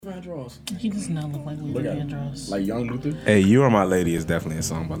Vandross. He does not look like Luther Vandross. Like young Luther? Hey, You Are My Lady is definitely a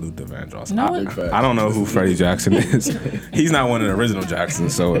song by Luther Vandross. No, I don't know who Freddie Jackson is. He's not one of the original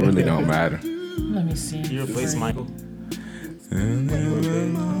Jacksons, so it really don't matter. Let me see. You replace Michael.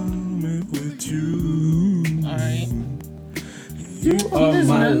 Alright. You are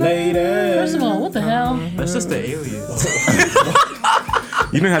my lady. First of all, what the hell? That's just the alias.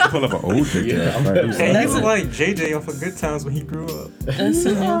 You didn't have to pull up an old picture. Hey, he looked like JJ off of Good Times when he grew up. That's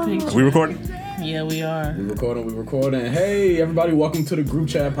a new picture. We recording? Yeah, we are. We recording. Hey, everybody, welcome to the Group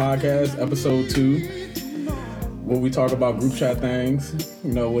Chat Podcast, episode 2. Where we talk about group chat things.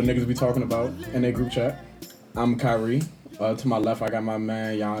 You know, what niggas be talking about in their group chat. I'm Kyrie. To my left, I got my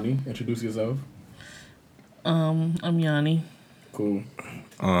man, Yanni. Introduce yourself. I'm Yanni. Cool.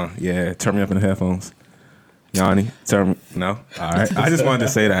 Yeah, turn me up in the headphones. Yanni, turn me. No? All right. I just wanted to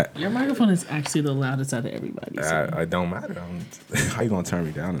say that. Your microphone is actually the loudest out of everybody. So. It don't matter. How you going to turn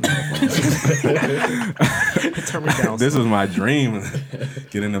me down in the headphones? Turn me down. This was my dream.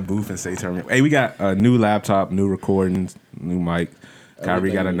 Get in the booth and say turn me. Hey, we got a new laptop, new recordings, new mic.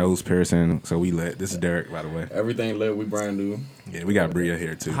 Kyrie got a nose piercing, so we lit. This is Derek, by the way. Everything lit. We brand new. Yeah, we got Bria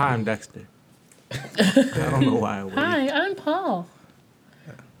here, too. Hi, I'm Dexter. I don't know why. Hi, I'm Paul.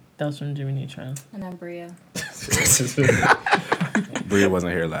 That was from Jimmy Neutron. And I'm Bria. Bria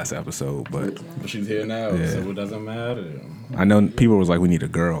wasn't here last episode, but she's here now, Yeah. so it doesn't matter. I know people was like, we need a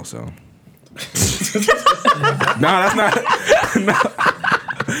girl, so. No, that's not.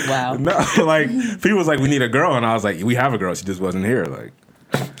 Wow. No, like, people was like, we need a girl, and I was like, we have a girl, she just wasn't here, like.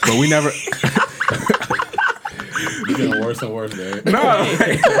 But we never. You're getting worse and worse, man. No,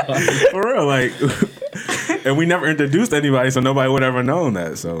 like, for real, like. And we never introduced anybody, so nobody would ever known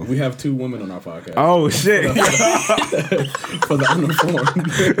that. So we have 2 women on our podcast. Oh shit! For the uninformed.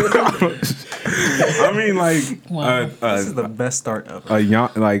 I mean, like, Wow. This is the best start ever.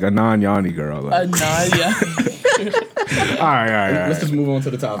 like a non-Yanni girl. Like. Nadia. All right. Let's just move on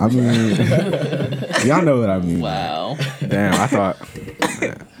to the topic. I mean, y'all know what I mean. Wow. Damn, I thought.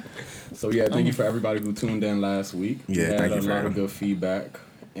 Yeah. So yeah, thank you for everybody who tuned in last week. Yeah, we had thank you a for lot that. of good feedback.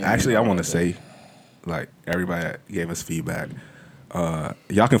 And Actually, I want to say, like, everybody that gave us feedback,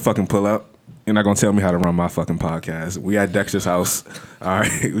 y'all can fucking pull up. You're not gonna tell me how to run my fucking podcast. We at Dexter's house. All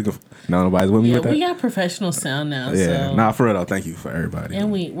right, we can. No, nobody's with me Yeah, with that. we got professional sound now. Yeah, So. nah, for real though. Thank you for everybody.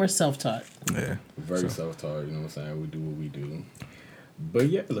 And we're self-taught. Yeah, Very self-taught, you know what I'm saying? We do what we do. But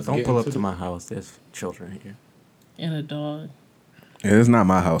yeah, let's Don't get pull up into to my house. There's children here. And a dog. Yeah, it's not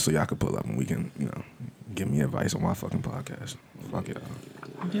my house, so y'all can pull up and we can, give me advice on my fucking podcast. Fuck it.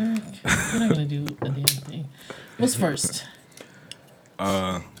 Derek, you're not going to do a damn thing. What's first?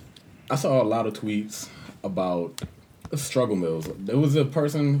 I saw a lot of tweets about struggle meals. There was a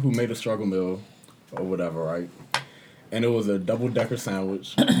person who made a struggle meal or whatever, right? And it was a double-decker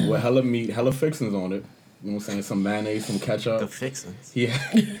sandwich with hella meat, hella fixings on it. You know what I'm saying? Some mayonnaise, some ketchup. The fixins. He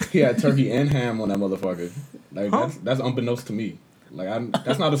had turkey and ham on that motherfucker. Like that's unbeknownst to me. Like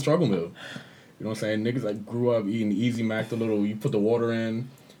that's not a struggle meal. You know what I'm saying? Niggas like grew up eating Easy Mac, the little. You put the water in,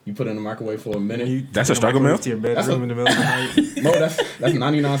 you put it in the microwave for a minute. That's a struggle meal? To your bedroom in the middle of the night. No, that's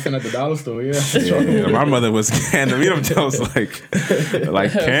 99 cents at the dollar store. Yeah, Yeah, my mother was handing me them jokes like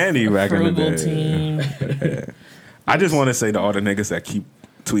candy back in the Frugal day. team. I just want to say to all the niggas that keep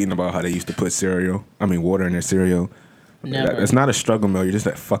tweeting about how they used to put water in their cereal. Never. It's not a struggle meal. You're just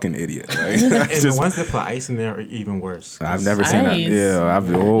that fucking idiot. Like, And that's the just, ones that put ice in there are even worse. I've never seen that. Ice? Yeah, I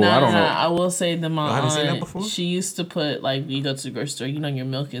don't know. I will say that my haven't seen that aunt, before? she used to put, like, you go to the grocery store, your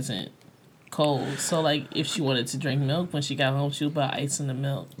milk isn't cold. So, like, if she wanted to drink milk, when she got home, she would put ice in the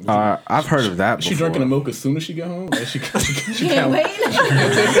milk. I've heard of that before. She drinking the milk as soon as she get home. Like she Can't wait.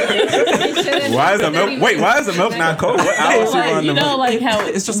 Why is the milk? Wait, why is the milk not cold? What hour is she Like, running you the know, milk? like how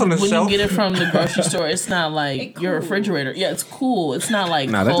It's just on the when shelf. you get it from the grocery store, it's not like It's your cool. refrigerator. Yeah, it's cool. It's not like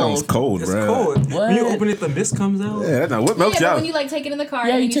Nah, that cold. sounds cold, It's bro. cold. What? When you open it, the mist comes out. Yeah, that's not what milk's Yeah, but y'all. when you like take it in the car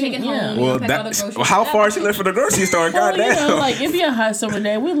Yeah, and you you take take it- it home, yeah. you Well, unpack all the groceries. how far she live for the grocery store? Well, Goddamn. like it'd be a hot summer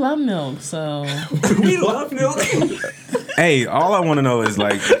day. We love milk, so We love milk. Hey, all I want to know is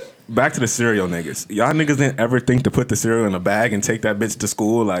like, back to the cereal niggas. Y'all niggas didn't ever think to put the cereal in a bag and take that bitch to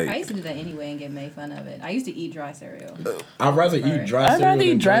school? I Like, used to do that anyway and get made fun of it. I used to eat dry cereal. I'd rather eat dry I'd cereal. rather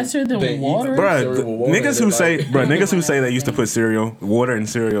eat dry drink- cereal than eat water. cereal with bruh, water niggas who and say, like- niggas who say they used to put water in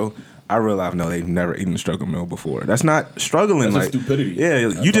cereal. I realize no, they've never eaten a struggle meal before. That's not struggling. That's like just stupidity. Yeah,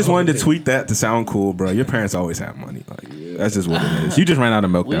 That's you just all wanted to it is. tweet that to sound cool, bro. Your parents always have money. Like that's just what it is. You just ran out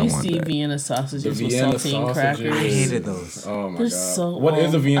of milk we that used one to eat day. Vienna sausages The with Vienna saltine sausages. I crackers. hated those. Oh my They're god. so What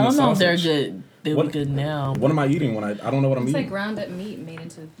is a Vienna I don't know if they're sausage? good. they'll be good now. What am I eating when I don't know what I'm It's like eating? ground up meat made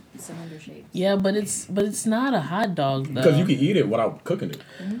into cylinder shapes. Yeah, but it's not a hot dog though. Because you can eat it without cooking it.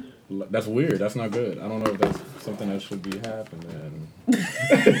 That's weird. That's not good. I don't know if that's something that should be happening.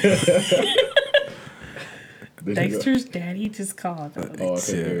 Dexter's daddy just called. Oh,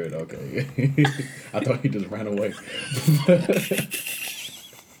 okay, good. Okay. I thought he just ran away.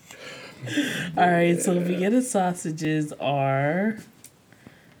 All right, so the Vienna sausages are.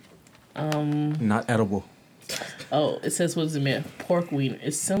 Not edible. Oh, it says what does it mean? Pork wiener.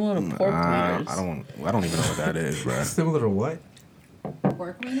 It's similar to pork wieners. I don't even know what that is, bro. Similar to what?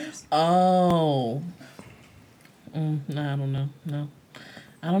 Pork wieners? Oh. No, I don't know. No,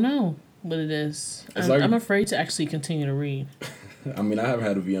 I don't know what it is. I'm afraid to actually continue to read. I mean, I haven't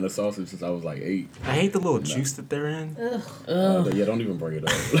had a Vienna sausage since I was like 8. I hate the little juice that they're in. Yeah, don't even bring it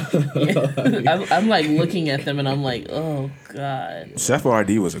up. I'm like looking at them and I'm like, oh god. Chef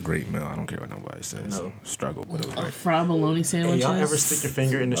RD was a great meal. I don't care what nobody says. No. Struggle, but it was great. Fried bologna Hey, sandwiches. y'all ever stick your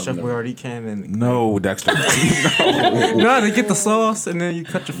finger in the Chef Boyardee can and No, Dexter. no, they get the sauce and then you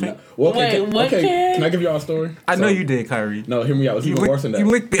cut your finger. Well, Wait, what can? Can I give y'all a story? I know So- you did, Kyrie. No, hear me out. It's even worse than that. You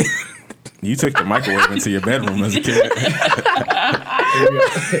licked it. You took the microwave into your bedroom as a kid.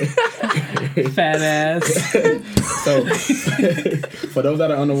 Fat ass. So, for those that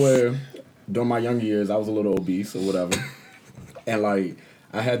are unaware, during my younger years, I was a little obese or whatever. And, like,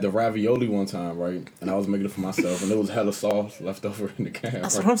 I had the ravioli one time, right? And I was making it for myself, and there was hella sauce left over in the can.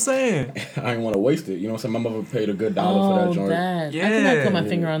 That's right? what I'm saying. I didn't want to waste it. You know what I'm saying? My mother paid a good $1 for that joint. That. I think I Yeah. put my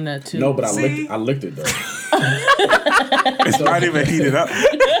finger on that too. No, but See? I licked it, though. It's not even heated up.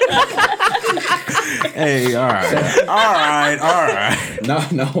 Hey, all right.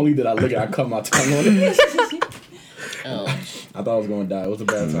 Not only did I lick it, I cut my tongue on it. Oh. I thought I was going to die. It was a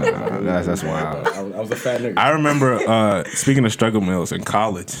bad time. That's wild. I was a fat nigga. I remember speaking of struggle meals in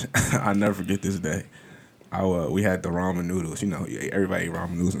college. I never forget this day. We had the ramen noodles. You know, everybody ate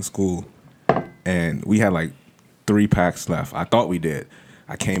ramen noodles in school, and we had like 3 packs left. I thought we did.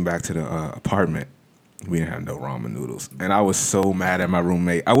 I came back to the apartment. We didn't have no ramen noodles, and I was so mad at my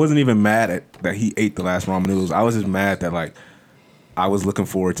roommate. I wasn't even mad at that he ate the last ramen noodles. I was just mad that like I was looking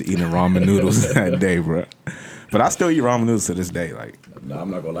forward to eating ramen noodles that day, bro. But I still eat ramen noodles to this day. Like, No, I'm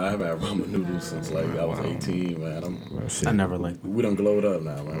not gonna lie. I haven't had ramen noodles since like I was 18, man. shit. I never liked We done glowed up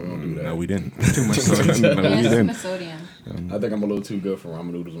now, man. We don't do that. No, we didn't. Too much sodium. No, Yeah, we it's too didn't. much sodium. I think I'm a little too good for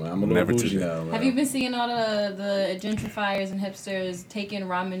ramen noodles, man. I'm a little Never too bougie good. now, man. Have you been seeing all the gentrifiers and hipsters taking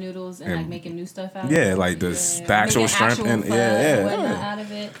ramen noodles and like And- making new stuff out of Yeah, it? like the Making actual shrimp actual and pho yeah. whatnot out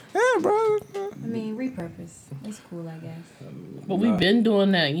of it. Yeah, bro. I mean, repurpose. It's cool, I guess. But we've been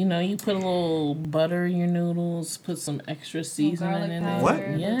doing that. You know, you put a little butter in your noodles, put some extra seasoning garlic in powder, it.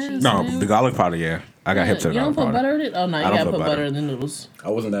 What? Yes. No, man. the garlic powder, yeah. I got hip to the You don't garlic put powder. butter in it? Oh no, you I don't gotta put put butter. butter in the noodles. I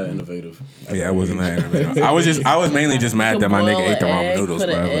wasn't that innovative. Yeah, I wasn't mad. I was mainly just mad that my Boil nigga ate the an ramen egg, noodles,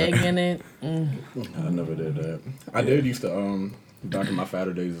 put bro. an egg in it. I never did that. I did used to back in my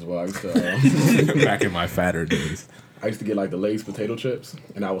fatter days as well. I used to Back in my fatter days. I used to get like the Lay's potato chips,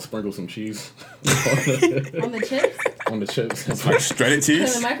 and I would sprinkle some cheese On the chips, on the chips. Like shredded put in the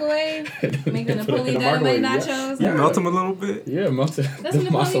cheese? microwave, make the Put it in Napoleon the Dynamite microwave, nachos. yeah. Melt them a little bit. Yeah, melted That's the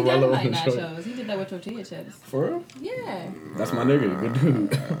Napoleon mozzarella on Dynamite the joint. nachos. He did that with tortilla chips. For real? Yeah. That's my nigga. Good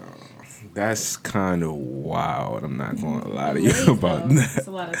dude. That's kind of wild. I'm not going to lie to Lay's, you about though. that. It's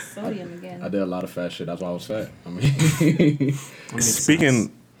a lot of sodium again. I did a lot of fat shit. That's why I was fat. I mean,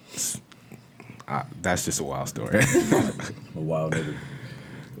 Speaking, that's just a wild story. a wild nigga.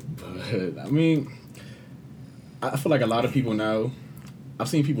 But I mean, I feel like a lot of people now. I've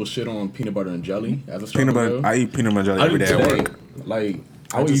seen people shit on peanut butter and jelly as a struggle Peanut butter. meal. I eat peanut butter jelly I every do day at today. work. Like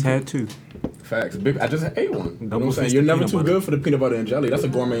I would just eat had 2. facts. I just ate one. You know what I'm saying? Double-fisted You're never peanut too butter. good for the peanut butter and jelly. That's a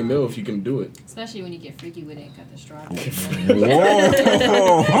gourmet meal if you can do it. Especially when you get freaky with it and cut the strawberry.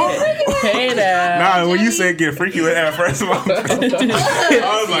 Whoa. Hey there. Nah, when you said get freaky with that, first of all,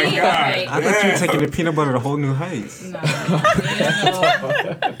 I was like, God. I thought you were taking the peanut butter to whole new heights. No.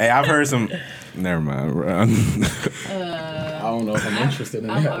 Hey, I've heard some. Never mind. I don't know if I'm interested in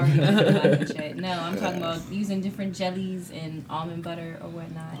I'm that. already about to check. No, I'm talking about using different jellies and almond butter or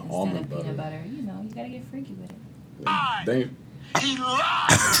whatnot instead Almond of butter. peanut butter. You know, you gotta get freaky with it. They,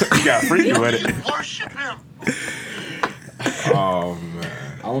 You got freaky with it. Worship him. Oh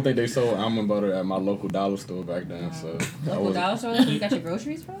man. I don't think they sold almond butter at my local dollar store back then. So I Local was. dollar store, that's where you got your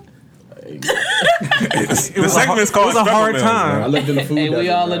groceries from? The segment's called it was a Struggle hard Meals, time. bro. I lived in the food Hey, we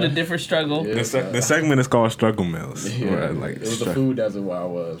desert, all bro. in a different struggle. Yeah. The segment is called Struggle Meals. Yeah, Right, like it was the stru- food desert where I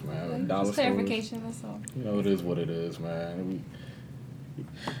was, man. Dollar Just stores. clarification, that's all. You know, it is what it is, man.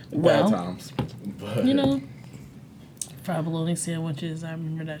 Well, Bad times. But, You know, fried bologna sandwiches. I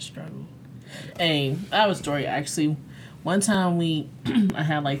remember that struggle. Hey, I have a story actually. One time I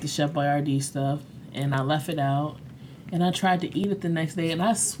had like the Chef Boyardee stuff, and I left it out, and I tried to eat it the next day, and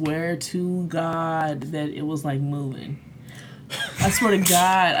I swear to God that it was like moving. I swear to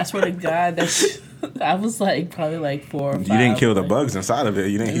God that I was like probably like 4 or 5. You didn't kill the bugs inside of it.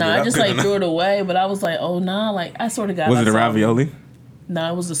 You didn't. No, I just like threw it away. But I was like, oh nah, like I swear to God. Was it a ravioli?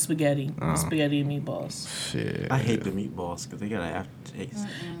 No, it was the spaghetti. Spaghetti and meatballs. Shit. I hate the meatballs because they got an aftertaste.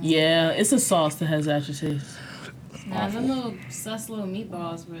 Yeah, it's a sauce that has aftertaste. Nah, them little sus little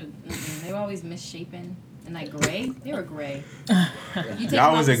meatballs were they were always misshapen and like gray. They were gray.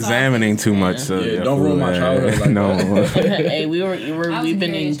 Y'all was examining too much. So don't ruin my childhood. Like no. Hey, we've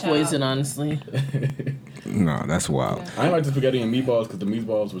been eating poison, honestly. No, that's wild. I didn't like the spaghetti and meatballs because the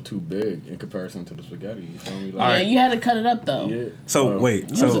meatballs were too big in comparison to the spaghetti. You feel me? Like, you had to cut it up though. Yeah. So wait,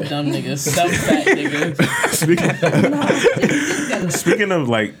 you was a dumb nigga, dumb fat nigga. Speaking of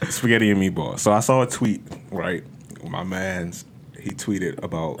like spaghetti and meatballs, so I saw a tweet, right? My man's he tweeted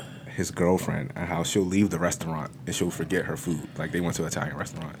about his girlfriend and how she'll leave the restaurant and she'll forget her food. Like they went to an Italian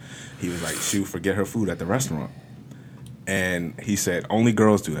restaurant. He was like, she'll forget her food at the restaurant, and he said only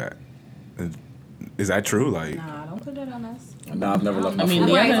girls do that. Is that true? Like, nah, don't put that on us. Nah, I've never left my mean,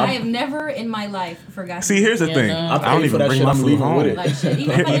 food. I have never in my life forgotten. See, here's the thing. No. I don't even bring my food home. With it. Like shit.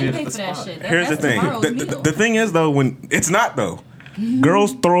 Even if I didn't pay for that shit. Here's the That's thing. tomorrow's meal. The thing is though, when it's not though,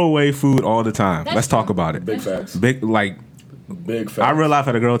 girls throw away food all the time. That's Let's talk true. about it. Big facts. Big Big facts. I real life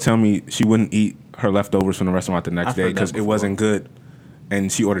had a girl tell me she wouldn't eat her leftovers from the restaurant the next I've day heard that because it before. wasn't good,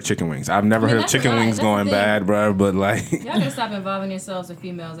 and she ordered chicken wings. I've never heard of that's chicken a lie. wings That's the going thing. bad, bro. But like, Y'all gotta stop involving yourselves with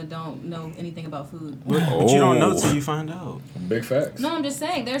females that don't know anything about food. But you don't know till you find out. Big facts. No, I'm just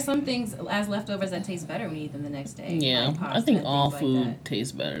saying there's some things as leftovers that taste better when you eat them the next day. Yeah, like pasta I think and all things food like that.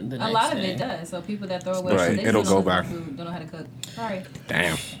 tastes better the A next lot of day. it does. So people that throw away Right, shit, they it'll still go don't know back. food, don't know how to cook. Sorry.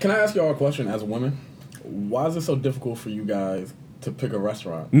 damn. Can I ask y'all a question as women? Why is it so difficult for you guys to pick a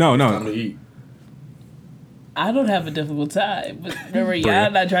restaurant? No. Time to eat. I don't have a difficult time, but remember,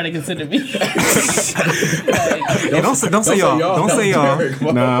 y'all not trying to consider me. Like, Hey, don't say y'all. Don't say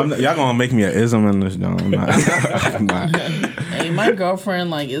y'all. Nah, y'all gonna make me an ism in this. No, I'm not. I'm not. hey, my girlfriend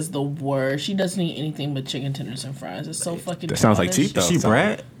like is the worst. She doesn't eat anything but chicken tenders and fries. It's so fucking. That sounds like childish. cheap though. She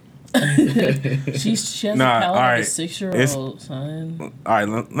Brad? She has Nah, a palate alright. of a 6-year-old son. All right,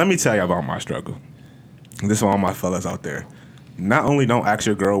 let me tell you about my struggle. This is all my fellas out there. Not only don't ask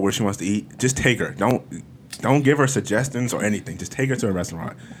your girl where she wants to eat, just take her. Don't give her suggestions or anything. Just take her to a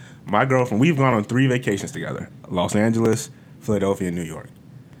restaurant. My girlfriend, we've gone on 3 vacations together: Los Angeles, Philadelphia, and New York.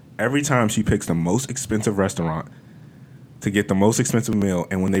 Every time she picks the most expensive restaurant to get the most expensive meal,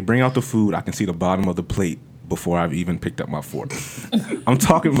 and when they bring out the food, I can see the bottom of the plate before I've even picked up my fork. I'm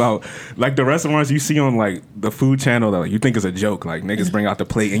talking about like the restaurants you see on like the food channel that like, you think is a joke. Like niggas bring out the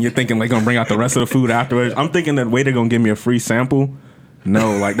plate and you're thinking they gonna bring out the rest of the food afterwards. I'm thinking that waiter gonna give me a free sample.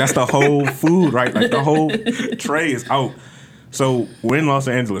 No, like that's the whole food, right? Like the whole tray is out. So we're in Los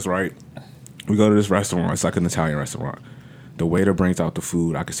Angeles, right? We go to this restaurant. It's like an Italian restaurant. The waiter brings out the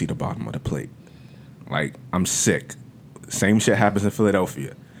food. I can see the bottom of the plate. Like I'm sick. Same shit happens in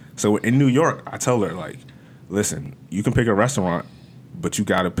Philadelphia. So in New York, I tell her like, listen, you can pick a restaurant, but you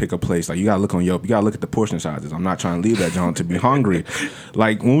gotta pick a place. Like you gotta look on Yelp. You gotta look at the portion sizes. I'm not trying to leave that joint to be hungry.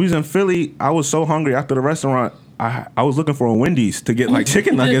 Like when we was in Philly, I was so hungry after the restaurant. I was looking for a Wendy's to get like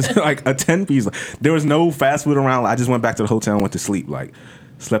chicken nuggets, like a 10-piece. There was no fast food around. I just went back to the hotel and went to sleep. Like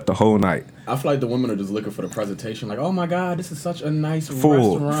slept the whole night. I feel like the women are just looking for the presentation. Like, oh my God, this is such a nice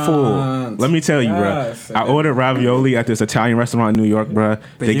restaurant. Full. Let me tell you, Yes. bro. I ordered ravioli at this Italian restaurant in New York, bro.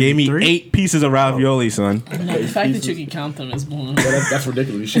 They gave me 3? 8 pieces of ravioli, son. No, the fact that you can count them is blowing. Yeah, that's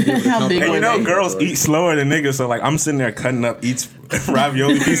ridiculous. You should be able to How count big them. And you were know, they? girls eat slower than niggas, so like I'm sitting there cutting up each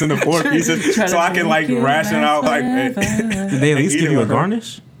ravioli piece into 4 pieces, so I can like ration out like. Did they at least eat give it you a with her.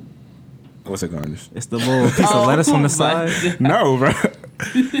 garnish? What's a garnish? It's the little piece of lettuce on the side. No, bro.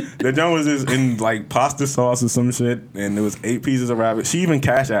 The joint was just in like pasta sauce or some shit, and there was 8 pieces of rabbit. She even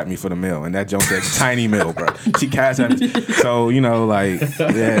cashed at me for the meal, and that joint said tiny meal, bro. She cashed at me, so you know, like,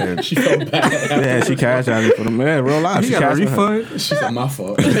 yeah, She felt bad. yeah, she cashed at me for the meal. Yeah, real life. You She got a cashed at her. refund? She said, my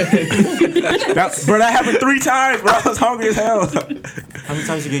fault. Bro, that happened 3 times, bro. I was hungry as hell. How many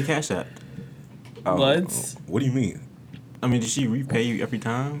times you get cash at? What? What do you mean? I mean, did she repay you every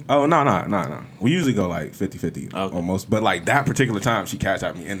time? Oh, no. We usually go like 50-50 Okay. almost. But like that particular time, she cashed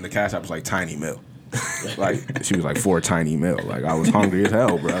at me, and the cash app was like tiny meal. Like she was like 4 tiny meal. Like I was hungry as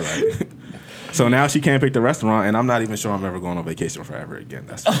hell, bro. Like, so now she can't pick the restaurant, and I'm not even sure I'm ever going on vacation forever again.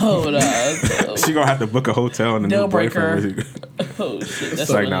 That's Oh, no. she gonna have to book a hotel and a Deal new boyfriend. breaker. Oh, shit. That's It's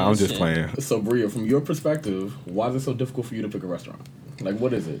like, funny nah, I'm as just shit. playing. So, Bria, from your perspective, why is it so difficult for you to pick a restaurant? Like,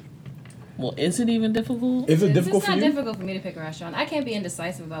 what is it? Well, is it even difficult? Is it difficult It's for not you? difficult for me to pick a restaurant. I can be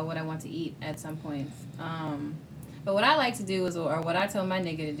indecisive about what I want to eat at some points. But what I like to do is, or what I tell my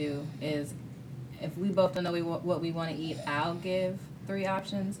nigga to do is, if we both don't know what we want to eat, I'll give 3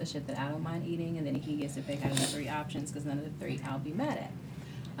 options of shit that I don't mind eating, and then he gets to pick out of the 3 options because none of the 3 I'll be mad at.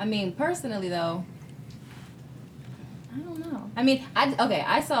 I mean, personally though, I don't know. I mean,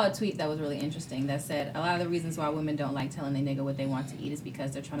 I saw a tweet that was really interesting that said a lot of the reasons why women don't like telling their nigga what they want to eat is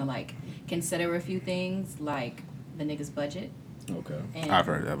because they're trying to like consider a few things like the nigga's budget. Okay. And I've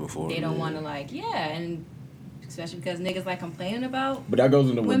heard that before. they don't want to and especially because niggas like complaining about But that goes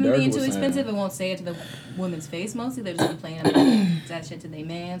into what women Derek being was too saying. expensive and won't say it to the woman's face mostly. They're just complaining about that shit to their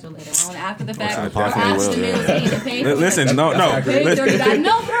mans or later on after the fact. Or Or possibly after the will, meal is yeah. eaten and paid for. Listen, no. Paid $30.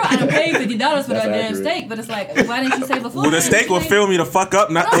 No, bro, I done paid $50 for That's that damn accurate. steak. But it's like, why didn't you say before? Well, the steak will fill me the fuck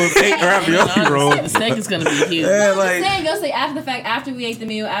up, not those 8 ravioli rolls. The steak is gonna be huge. Yeah, I'm like. saying, you'll say after the fact, after we ate the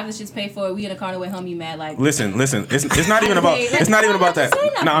meal, after the shit's paid for, we in the car on the way home, you mad like. Listen. It's not even about. It's not even about that. Say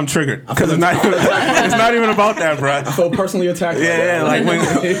nothing. No, I'm triggered because it's not. It's not even about that, bro. I felt personally attacked. Yeah, like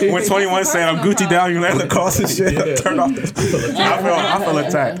when 21 said I'm Gucci down, you let the cost and shit. Yeah. Turn off this. I feel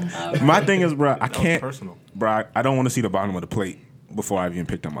attacked. My thing is, bro, I can't, personal. bro. I don't want to see the bottom of the plate before I've even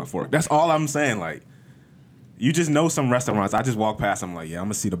picked up my fork. That's all I'm saying. Like, you just know some restaurants. I just walk past. I'm like, yeah, I'm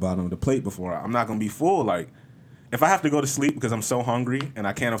gonna see the bottom of the plate before I'm not gonna be full. Like, if I have to go to sleep because I'm so hungry and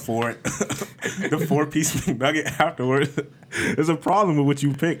I can't afford the 4-piece McNugget afterwards, there's a problem with what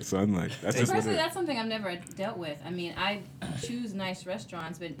you picked. So I'm like, that's just what it Personally, is. that's something I've never dealt with. I mean, I choose nice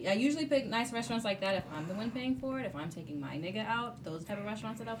restaurants, but I usually pick nice restaurants like that if I'm the one paying for it. If I'm taking my nigga out, those type of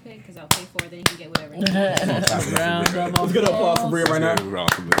restaurants that I'll pick because I'll pay for it, then he can get whatever he wants. Round of Let's get an applause for Bria right now.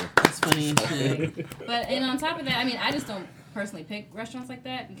 That's funny as shit. But and on top of that, I mean, I just don't personally pick restaurants like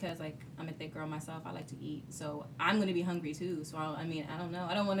that because like I'm a thick girl myself. I like to eat, so I'm gonna be hungry too. So I mean, I don't know.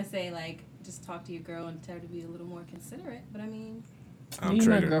 I don't want to say like just talk to your girl and tell her to be a little more considerate, but I mean. I'm Me and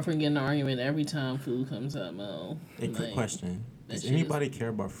my triggered. girlfriend get in an argument every time food comes up, Mo. Hey, quick Like, question. that Does shit anybody care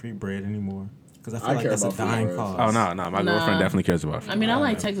about free bread anymore? Because I feel I like care that's a about free dying bread. cause. Oh no, my Nah. girlfriend definitely cares about. I mean, I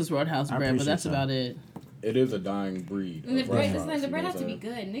like Yeah. Texas Roadhouse I bread, but appreciate that's that. about it. It is a dying breed. And the of bread, restaurants, the bread you has know to what be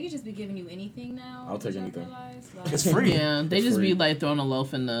I'm saying? good. Niggas just be giving you anything now. I'll take Y'all anything. realize? Like, It's free. Yeah, they It's just be free. like throwing a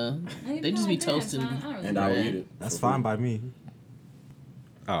loaf in the. and They just be like, damn, toasting. son, I don't really And I will care. eat it. That's for free. fine by me.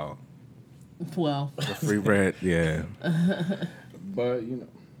 Oh, Well, the free bread, yeah. But you know,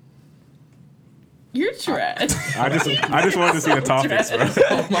 you're trash. I just wanted to see the topics, bro.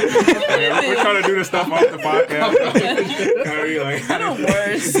 We're trying to do this stuff off the podcast. I don't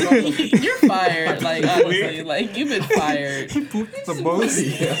worse. You're fired. Like honestly, like you've been fired. The most.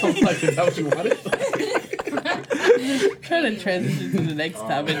 yeah, I'm like, is that what you wanted? Trying to transition to the next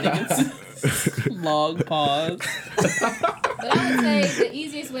topic. It's long pause. But I would say the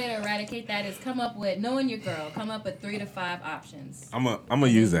easiest way to eradicate that is come up with, knowing your girl, come up with 3 to 5 options. I'm gonna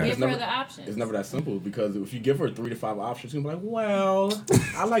use that. Give her never- the options. It's never that simple because if you give her 3 to 5 options, she'll be like, "Well,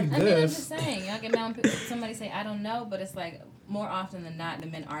 I like I mean, I'm this." just saying. Y'all get mad when somebody say, I don't know, but it's like, more often than not, the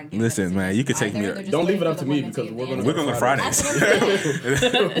men aren't giving Listen, us man, you could take either. me- They're just Don't leave waiting it up for to the me woman because give we're the gonna We're answer. going to That's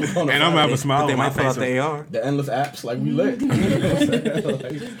Fridays, what I'm saying. and I'm gonna have a smile They on my might fill out face. the AR. The endless apps, like we lit.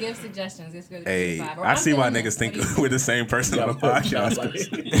 Like, Just give suggestions. Just give Hey, 5. Or I I'm see why feeling niggas this. think What do you we're the same person on the podcast.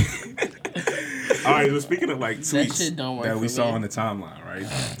 All right, well, speaking of like tweets shit don't work that we for saw me. on the timeline, right?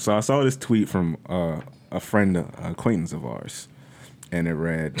 So I saw this tweet from a friend, acquaintance of ours, and it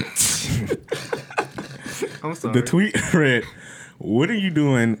read, I'm sorry. the tweet read, "What are you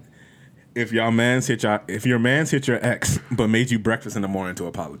doing if your man's hit your ex but made you breakfast in the morning to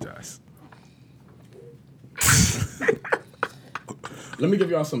apologize?" let me give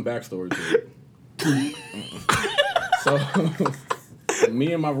y'all some backstory to it. So,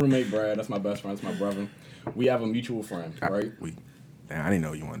 me and my roommate Brad, that's my best friend, that's my brother. We have a mutual friend, right? Damn, I didn't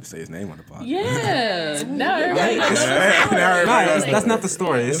know you wanted to say his name on the podcast. Yeah. Now everybody knows. That's not the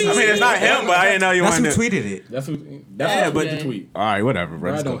story. It's, I mean, it's not him, but I didn't know you that's who wanted to. tweeted it. That's who Yeah, who but- did the tweet. All right, whatever,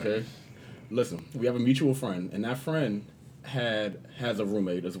 bro. I Let's don't go. care. Listen, we have a mutual friend, and that friend has a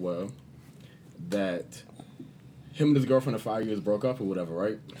roommate as well. That him and his girlfriend of 5 years broke up or whatever,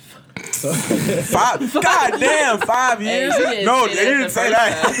 right? So, 5 goddamn 5 years. Hey, you didn't No, say they that didn't the say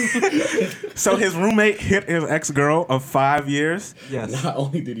that. So his roommate hit his ex-girl of 5 years. Yes. not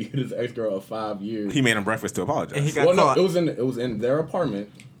only did he hit his ex-girl of 5 years, He made him breakfast to apologize. And he got well, no, caught. it was in their apartment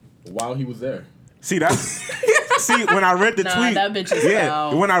while he was there. See that? See, when I read the Nah, tweet, that bitch is yeah.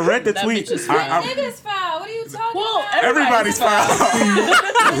 foul. When I read the That tweet, bitch is I- Niggas foul. What are you talking Well, about? everybody's foul.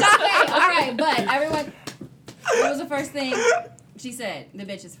 Okay, all right, but everyone. What was the first thing she said? The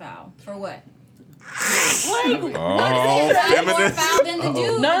bitch is foul. For what? Like, More foul than the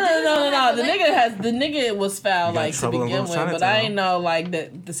dude. No. The nigga was foul like to begin with, but I didn't know like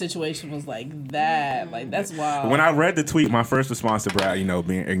that the situation was like that. Like that's wild. When I read the tweet, my first response to Brad,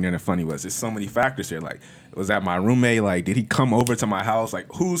 being ignorant and funny was, there's so many factors here. Like, was that my roommate? Like, did he come over to my house? Like,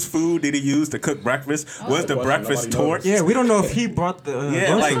 whose food did he use to cook breakfast? Was the breakfast torched? Yeah, we don't know if he brought the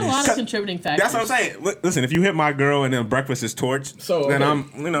There's a lot of contributing factors. That's what I'm saying. Listen, if you hit my girl and then breakfast is torched, then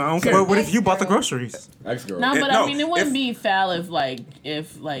I don't care. But what if you bought the groceries? Ex-girl. No, but I mean, it wouldn't be foul if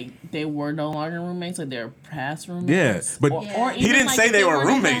they were no longer roommates, like they're past roommates. Yeah, but or he didn't say they were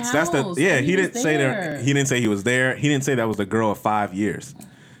roommates. That's the He didn't say there. He didn't say he was there. He didn't say that was the girl of 5 years.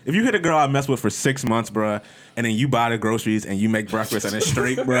 If you hit a girl I messed with for 6 months, bruh, and then you buy the groceries and you make breakfast and it's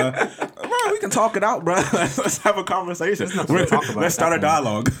straight, bruh, we can talk it out, bruh. Let's have a conversation. Let's start a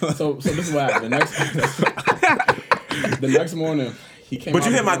dialogue. So this is what happened. The next morning, he came. But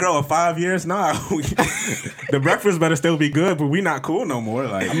you hit my girl of 5 years? Nah. The breakfast better still be good, but we not cool no more.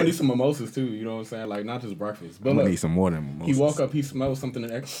 Like, I'm gonna need some mimosas too. You know what I'm saying? Like not just breakfast. But I'm gonna need some more than mimosas. He woke up. He smelled something. You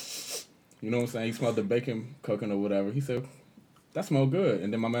know what I'm saying? He smelled the bacon cooking or whatever. He said, "That smelled good."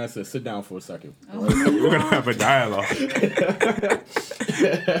 And then my man said, "Sit down for a second." Oh. Right? We're gonna have a dialogue. Could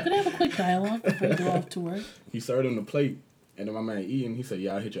I have a quick dialogue before you go off to work? He served him the plate, and then my man eating. He said,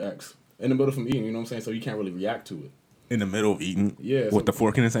 "Yeah, I hit your ex." In the middle from eating, you know what I'm saying? So you can't really react to it. In the middle of eating? Yeah. With the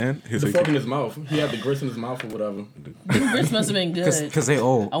fork in his hand? The fork in his mouth. He had the grits in his mouth or whatever. The grits must have been good. Because they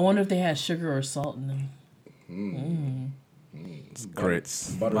old. I wonder if they had sugar or salt in them. It's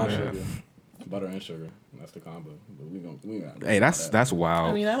grits. Butter and sugar. Butter and sugar. That's the combo. But we got. Hey, that's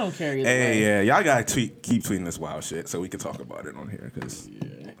wild. I mean, I don't care either Hey, way. yeah, y'all gotta keep tweeting this wild shit so we can talk about it on here.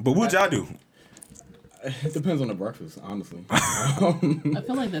 But what y'all do? It depends on the breakfast, honestly. I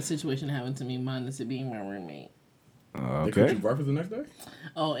feel like that situation happened to me, minus it being my roommate. They cook you breakfast the next day?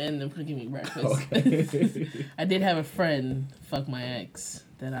 Oh, and them cooking me breakfast. Okay. I did have a friend fuck my ex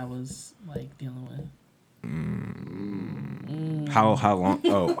that I was like dealing with. How long?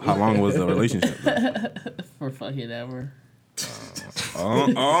 Oh, how long was the relationship? For fucking ever.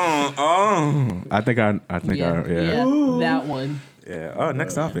 I think Yeah, that one. Yeah. Oh,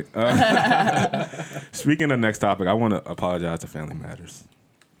 next topic. Speaking of next topic, I want to apologize to Family Matters,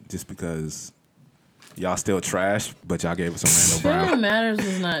 just because y'all still trash, but y'all gave us Orlando Family Brown. Matters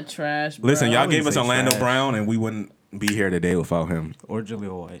is not trash, bro. Listen, y'all gave wouldn't us say Orlando trash. Brown, and we wouldn't be here today without him. Or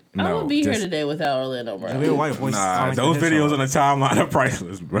Jaleel White. I would be here today without Orlando Brown. Jaleel White voice. Nah, those videos on the timeline are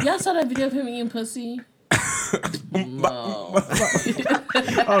priceless, bro. Y'all saw that video of him eating pussy? No.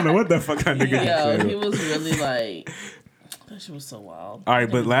 I don't know what the fuck that nigga Yo, just he said. was really like, that shit was so wild. All right,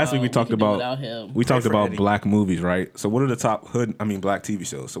 but last week we talked about without him. about black movies, right? So what are the top black TV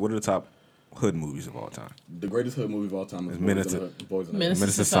shows? So what are the top hood movies of all time? The greatest hood movie of all time is Menace Boys in the Hood. Menace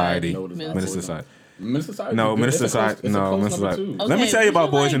Menace Society. No, it is not. Menace Society. Menace Society. No, Menace It's a close- Society. it's a No, close Menace number Society. two. Let me Okay, tell you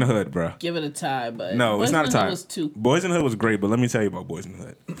about we should, Boys in the Hood, bro. Give it a tie, but No, Boys it's not a in the Hood tie. was two. Boys in the Hood was great, but let me tell you about Boys in the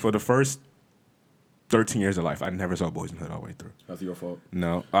Hood. For the first 13 years of life, I never saw Boys in the Hood all the way through. That's your fault.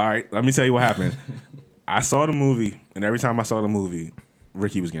 No. All right, let me tell you what happened. I saw the movie, and every time I saw the movie,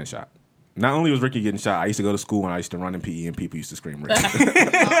 Ricky was getting shot. Not only was Ricky getting shot, I used to go to school and I used to run in PE, and people used to scream Ricky.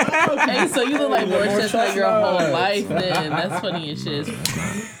 Okay, so you look like More Worcester your whole chestnuts. life then. That's funny as shit.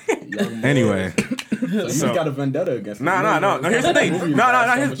 Anyway. So you got a vendetta against No. Here's the thing.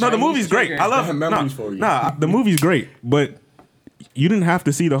 No, the movie's great. I love I have memories for you. the movie's great, but you didn't have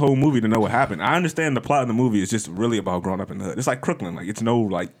to see the whole movie to know what happened. I understand the plot of the movie is just really about growing up in the hood. It's like Crooklyn. Like, it's no,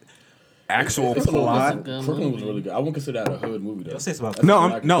 like, actual It's a little plot. good Crooklyn was movie. really good. I wouldn't consider that a hood movie though. Let's say it's about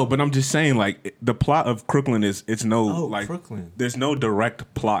But I'm just saying, like, the plot of Crooklyn is, it's no, like, Crooklyn. there's no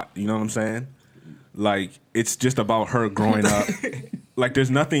direct plot. You know what I'm saying? Like, it's just about her growing up. Like,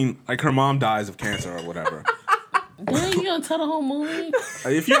 there's nothing, like, her mom dies of cancer or whatever. Damn, you gonna tell the whole movie?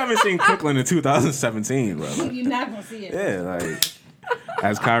 If you haven't seen Crooklyn in 2017, bro. You're not gonna see it. Yeah, like,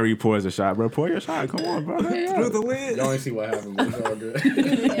 as Kyrie pours a shot, bro, pour your shot. Come on, bro. Through the lid. Y'all ain't see what happened, but it's all good.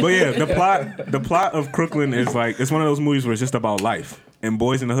 But yeah, the plot of Crooklyn is like, it's one of those movies where it's just about life. And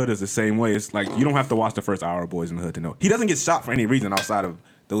Boys in the Hood is the same way. It's like, you don't have to watch the first hour of Boys in the Hood to know. He doesn't get shot for any reason outside of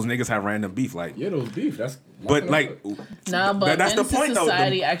those niggas have random beef. Like, Yeah, those beef. That's but like, Nah, but that's the Menace to point though.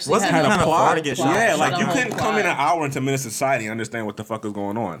 Society actually Wasn't had had a a kinda plot. far to get shot. Yeah, like, Had a you whole couldn't come in an plot. hour into Menace Society and understand what the fuck is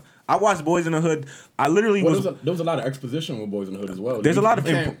going on. I watched Boys in the Hood. I literally Well, was. there was a lot of exposition with Boys in the Hood as well. There's a lot of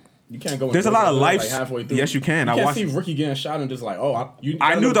you can't You can't go. There's a lot of like life. halfway through. Yes, you can. You I can't watched. see Ricky getting shot and just like, oh,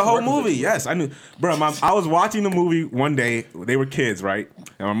 I knew the whole movie. Requisite. Yes, I knew. Bro, I was watching the movie one day. They were kids, right?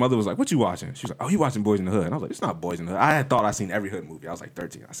 And my mother was like, "What you watching?" She was like, "Oh, you watching Boys in the Hood?" And I was like, "It's not Boys in the Hood." I had thought I seen every Hood movie. I was like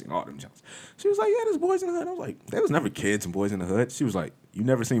 13. I seen all them jumps. She was like, "Yeah, there's Boys in the Hood." I was like, "There was never kids in Boys in the Hood." She was like, "You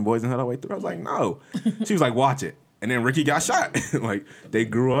never seen Boys in the Hood all the way through?" I was like, "No." She was like, "Watch it." And then Ricky got shot. Like they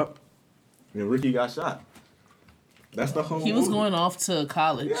grew up. And Ricky got shot. That's the whole He was going off to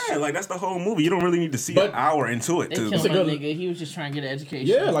college. Yeah, like that's the whole movie. You don't really need to see But- an hour into it. They To, killed my good- nigga. He was just trying to get an education.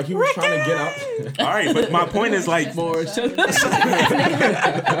 Yeah, like he was trying to get out. all right, but my point is like, Bored.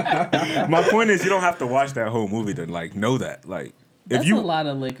 my point is you don't have to watch that whole movie to like know that. Like That's if you, a lot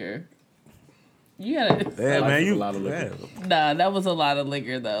of liquor. You gotta. yeah, Life man, is you, a lot of liquor. yeah. Nah, that was a lot of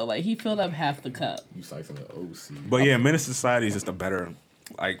liquor though. Like he filled up half the cup. You slicing the OC. But yeah, Menace to Society is just a better,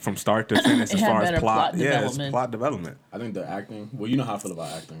 like from start to finish It as had far as better plot. plot Yeah, it's development. plot development. I think the acting. Well, you know how I feel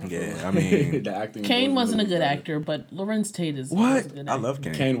about acting. Yeah, I mean- the acting. Kane wasn't a really good better. actor, but Lorenz Tate is. What? Was a good I actor. love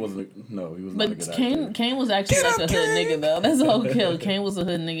Kane. Kane wasn't. No, he was not a But good Kane, actor. Kane was actually Get like up, a hood Kane! nigga though. That's the whole kill. Kane was a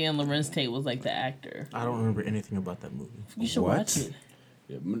hood nigga, and Lorenz Tate was like the actor. I don't remember anything about that movie. You should What? watch it.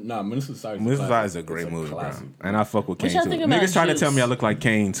 Yeah, nah, Menace to Society. Menace to Society is a It's great movie, bro. classic. And I fuck with What Kane y'all too. think about Niggas trying to Juice? tell me I look like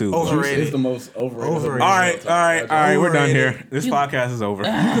Kane too. Oh, Juice Overrated. is the most overrated. Overrated. All right, we're done Overrated. here. This podcast is over. You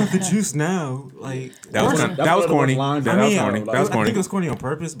got the juice now. Like That was That's that was one of corny. those lines That I was mean, corny. like, That was I corny. think it was corny on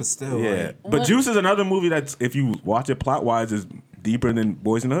purpose, but still. Yeah, Like, but What? Juice is another movie that's if you watch it plot wise is deeper than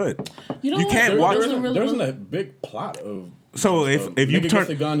Boys in the Hood. You know You what? can't There, watch- there isn't a big plot of. So if you nigga turn gets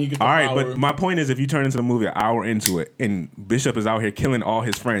the gun, he gets the all right, power. but my point is, if you turn into the movie an hour into it, and Bishop is out here killing all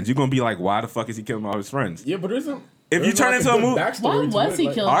his friends, you're gonna be like, why the fuck is he killing all his friends? Yeah, but there isn't. If you there's turn like into a good movie- backstory Why to was it, he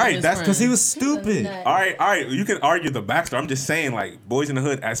like- killing All right, his that's friends? because he was stupid. All right, you can argue the backstory. I'm just saying, like Boys in the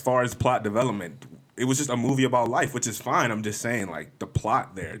Hood, as far as plot development, it was just a movie about life, which is fine. I'm just saying, like the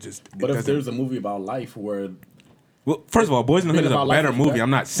plot there, just. But it if doesn't- there's a movie about life where well, first of all, Boys in the Hood is Being a about life better is movie. better.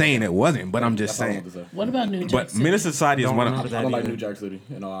 I'm not saying it wasn't, but I'm just that's all I saying. wanted to say. What about New Jack But City? Menace to Society is Don't one remember of. that I don't like either. New Jack City.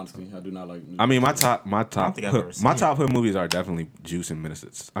 In all honesty, I do not like. New I mean, Jack City. my top think I've ever seen my it. top hood movies are definitely Juice and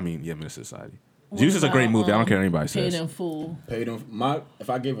Menace. Menace to Society. Juice is a great movie. I don't care what anybody Paid says. in Full. Paid in. If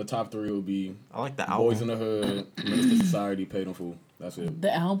I gave a top three, it would be I like the Boys in album. the Hood, Menace to Society, Paid in Full. That's it.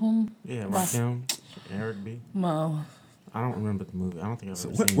 The album? Yeah, Rakim, Eric B. No. I don't remember the movie. I don't think I've ever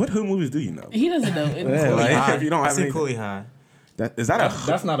What seen what it. hood movies do you know? He doesn't know. It's Yeah, cool. like, High. if you don't I have seen any- Coolie High. Is that a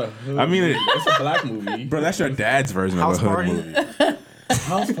That's not a hood. I mean, movie. It's a black movie. bro? That's your dad's version House of a hood Party? movie.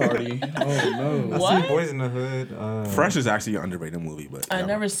 House Party. Oh no. I What? seen Boys in the Hood. Fresh is actually an underrated movie, but I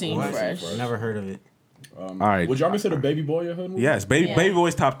never seen What? Fresh. Never heard of it. All right. Would y'all consider Baby Boy a hood movie? Yes, Baby Yeah. Baby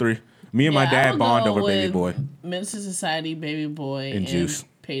Boy's top three. Me and my Yeah, I dad would bond go over Baby with Boy. Menace to Society, Baby Boy, and Juice.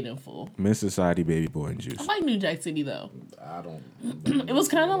 Paid in Full. Men's Society, Baby Boy, and Juice. I like New Jack City though. I don't. It was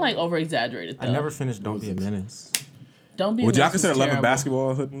kind of like over exaggerated though. I never finished Don't Be a Menace. Don't be. Would y'all Menace is consider Love and terrible.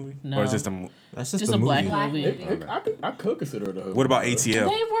 Basketball a hood movie? No. Or is just a That's just, Just a a movie. black Black movie. movie. I could consider it a hood. What about movie. ATL?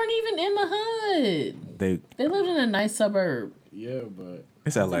 They weren't even in the hood. They lived in a nice suburb. Yeah, but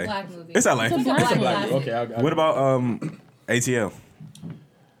It's LA. It's a black movie. It's LA. It's a It's a black black movie. classic. okay. I, What about ATL?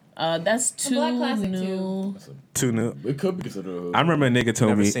 That's too black classic, new. Too new. It could be considered a hood. I remember a nigga told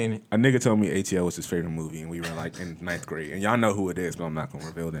Never me seen it. a nigga told me ATL was his favorite movie, and we were like in 9th grade. And y'all know who it is, but I'm not gonna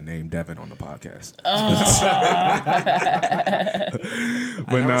reveal the name Devin on the podcast. I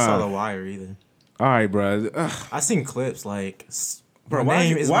But never saw The nah. Wire either. All right, bro. I seen clips like. Bro, my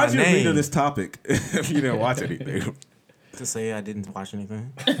name why'd is you my agree to name. this topic if you didn't watch anything? To say I didn't watch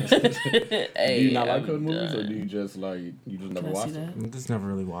anything. Hey, Do you not like I'm hood movies, or done. do you just like you just never Can I watch see it? that? I just never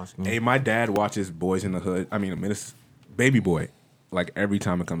really watched them. Hey, my dad watches Boys in the Hood. I mean, Baby Boy, like every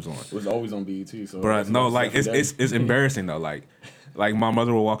time it comes on. It was always on BET. So Bro, it's no, like like it's Saturday. it's embarrassing though. Like my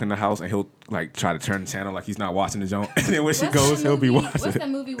mother will walk in the house and he'll like try to turn the channel like he's not watching the joint, and then when she What's goes, the he'll be movie- watching. What's that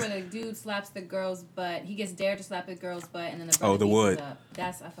movie where the dude slaps the girl's butt? He gets dared to slap the girl's butt, and then the brother Oh, The beats Wood. it up.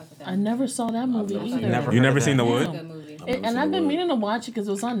 That's I fuck with that. I never saw that movie never either. seen Never You heard never of seen that. The That's Wood? a good movie. And I've been meaning to watch it because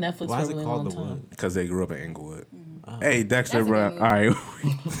it was on Netflix Why for is a it really called long The time. Wood? Because they grew up in Inglewood. Hey Dexter, That's a bro. good All right,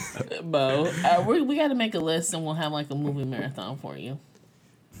 Bo, we got to make a list and we'll have like a movie marathon for you.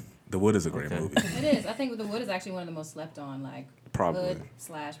 The Wood is a great Okay. movie. It is. I think The Wood is actually one of the most slept on, like Probably.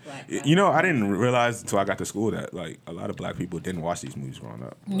 hood/black. You know, I didn't realize until I got to school that like a lot of black people didn't watch these movies growing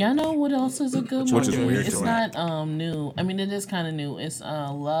up. Y'all know what else is a good Which is movie? weird It's to me. not new. I mean, it is kind of new. It's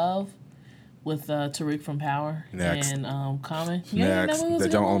Love with Tariq from Power Next. and Common. Yeah, Next, that movie was the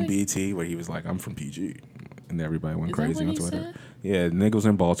a joint good on movie. BT where he was like, "I'm from PG," and everybody went Is that crazy what on he Twitter. said? Yeah, niggas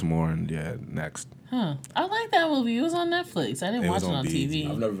in Baltimore, and yeah, next. Huh. I like that movie. It was on Netflix. I didn't It watch was it on on BET. TV.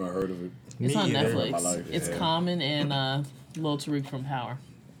 I've never even heard of it. It's Me on either. My Netflix. life, It's yeah. Common and Lil Tariq from Power.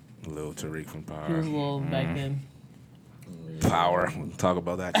 Lil Tariq from He was Power. a little back then. Power. We'll talk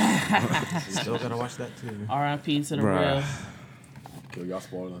about that. Still gotta watch that too. R.I.P. to the Bruh. real. Yo, y'all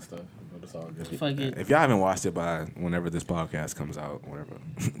spoiling stuff, but it's all good. Fuck it. If y'all haven't watched it by whenever this podcast comes out, whatever.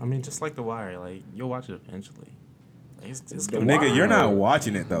 I mean, just like The Wire, like you'll watch it eventually. Like, it's The good. Nigga, Wire. you're not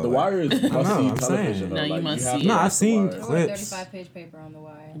watching it though. The Like, Wire is must know, see I'm television. saying. though. No, you Like, must have see to it. No, watch I've The seen Wire. It's clips. like 35-page paper on The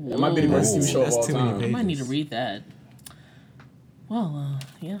Wire. It might be the worst TV show of That's all too many time. pages. I might need to read that. Well,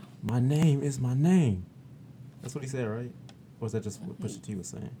 yeah. My name is my name. That's what he said, right? Or was that just what Pusha T was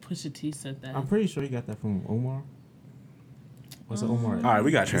saying? Pusha T said that. I'm pretty sure he got that from Omar. Was it Omar? all right, we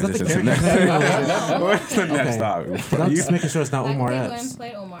got Is that the transition to the next. What's the next Okay. topic? But I'm just making sure it's not Michael Omar K. Epps. Williams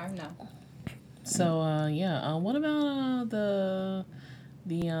played Omar. No. So, yeah. What about the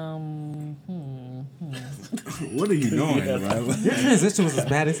What are you doing, bro? Your transition was as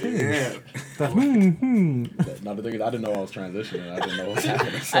bad as his. The Now the thing is, I didn't know I was transitioning. I didn't know what was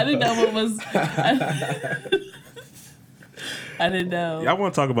happening. I didn't know what was. I didn't know. Y'all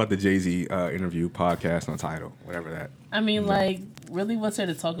want to talk about the Jay-Z interview podcast on Tidal, whatever that. I mean, like, really, what's there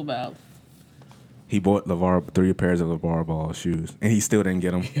to talk about? He bought 3 pairs of LeVar Ball shoes, and he still didn't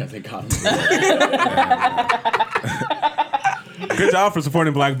get them. Yeah, they got him. Good job for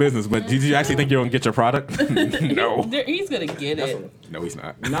supporting black business, but did you actually think you're gonna get your product? No. He's gonna get it. No, he's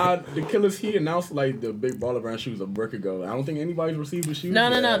not. Nah, the Killers, he announced like the big baller brand shoes a brick ago. I don't think anybody's received the shoes. No.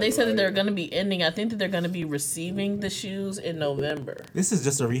 yet. They said that Like, they're gonna be ending. I think that they're gonna be receiving the shoes in November. This is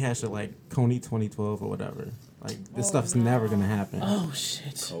just a rehash of like Coney 2012 or whatever. Like this stuff's never gonna happen. Oh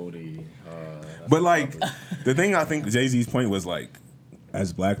shit. Cody. But like, the thing I think Jay-Z's point was like,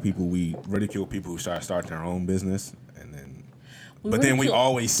 as black people, we ridicule people who start their own business, and then, but then we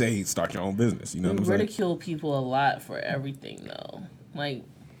always say start your own business. You know We what I'm saying? ridicule people a lot for everything, though. Like,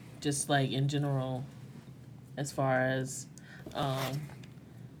 just like in general, as far as,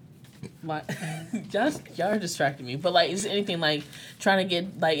 my y'all are distracting me. But like, is anything like trying to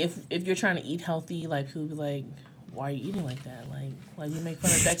get like if you're trying to eat healthy, like people be like, why are you eating like that? Like you make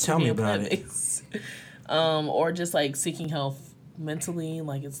fun of that. Tell me about it. Or just like seeking health mentally,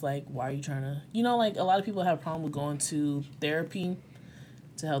 like it's like why are you trying to, like a lot of people have a problem with going to therapy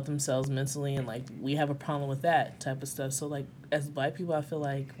to help themselves mentally, and like we have a problem with that type of stuff. So like as black people, I feel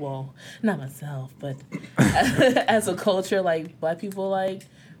like, well, not myself, but as a culture, like black people like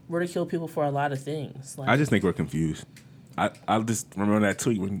ridicule people for a lot of things. Like, I just think we're confused. I just remember that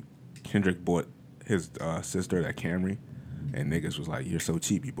tweet when Kendrick bought his sister that Camry, and niggas was like, "You're so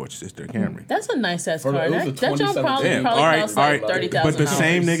cheap, you bought your sister a Camry." that's a nice ass For- car. it was That a junk 2017 probably Damn, probably all right, costs all like right. $30,000. But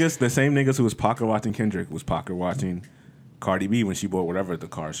the same niggas who was pocket watching Kendrick was pocket watching Cardi B when she bought whatever the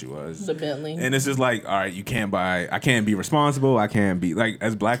car she was. The Bentley. And it's just like, all right, I can't be responsible. I can't be, like,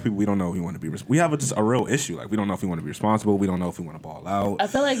 as black people, we don't know if we want to be, we have just a real issue. Like, we don't know if we want to be responsible. We don't know if we want to ball out. I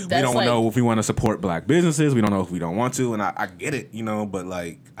feel like we that's don't like, know if we want to support black businesses. We don't know if we don't want to. And I get it, but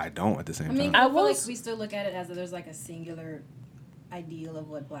like, I don't at the same I mean, time. I feel like was- we still look at it as there's like a singular ideal of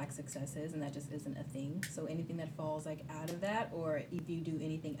what black success is, and that just isn't a thing. So anything that falls like out of that, or if you do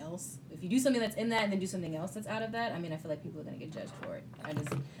anything else, if you do something that's in that and then do something else that's out of that, I mean, I feel like people are gonna get judged for it. I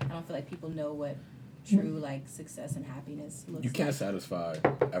don't feel like people know what true like success and happiness looks You can't like. satisfy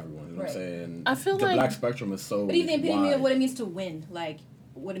everyone. You know what I'm Right. saying? I feel the like- black spectrum is so. But even the epitome wide. of what it means to win, like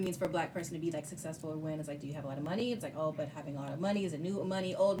what it means for a black person to be like successful or win, is like, do you have a lot of money? It's like, oh, but having a lot of money, is it new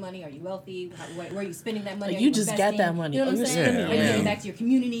money, old money? Are you wealthy? Where are you spending that money? Like, Are you just got investing? that money. You know what Oh, I'm you're saying? spending Are you it. giving Yeah. back to your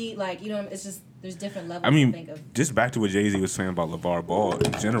community? Like, it's just there's different levels. I mean, I think of. just back to what Jay-Z was saying about LeVar Ball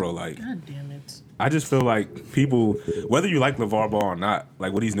in general, like, God damn it. I just feel like people, whether you like LeVar Ball or not,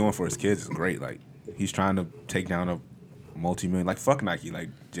 like what he's doing for his kids is great. Like he's trying to take down a multi-million, like fuck Nike, like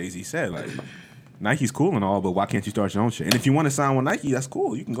Jay-Z said, like Nike's cool and all, but why can't you start your own shit? And if you want to sign with Nike, that's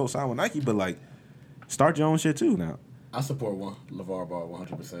cool. You can go sign with Nike, but like start your own shit too now. I support LeVar Ball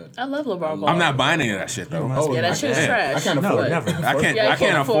 100%. I love LeVar Ball. I'm not buying any of that shit though. Oh, Yeah, that I shit is can't. trash. I can't No, afford it. never. I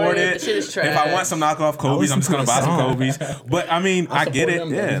can't afford it. The shit is trash. If I want some knockoff Kobe's, I'm just gonna buy some Kobe's. But I mean, I get it. support him,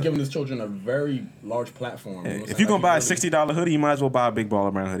 though. Yeah. He's giving his children a very large platform. You know what I'm If saying? you're gonna Like, buy a he really- $60 hoodie, you might as well buy a big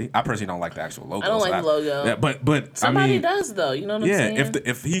baller brand hoodie. I personally don't like the actual logo. I don't so like the logo. Yeah, but Somebody I mean, does though. You know what I'm yeah. saying?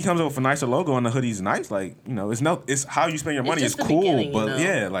 If he comes up with a nicer logo and the hoodie's nice, like it's how you spend your It's money is just the cool. beginning, But you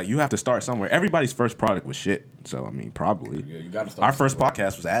know? yeah, like you have to start somewhere. Everybody's first product was shit. So I mean, probably Yeah, you gotta start our first somewhere.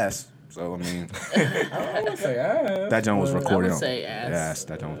 podcast was ass. So I mean, I would say ass. that joint was but- recorded. would on. say ass. Yes,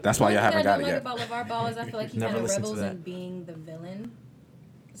 that joint. That's why y'all One thing haven't got I it don't yet. like about LeVar Ball is I feel like he Never kind of listened to rebels in that. being the villain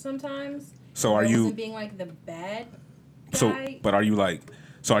sometimes. So are Rebels you? in being like the bad guy? So, but are you like?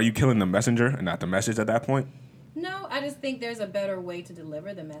 So are you killing the messenger and not the message at that point? No, I just think there's a better way to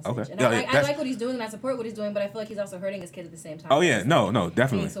deliver the message. Okay. And Yeah, I like what he's doing and I support what he's doing, but I feel like he's also hurting his kids at the same time. Oh yeah, It's no, like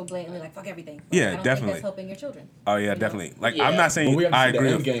definitely. being so blatantly like fuck everything. Like, Yeah, I don't definitely. think that's helping your children. Oh yeah, you know? definitely. Like Yeah. I'm not But saying we have to I see the agree.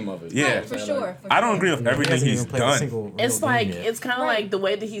 end With, game of it. Yeah. You know what For I'm saying? sure. Like, For I don't sure. agree with He everything hasn't he's even played a done. single real It's game like yet. it's kind of Right. like the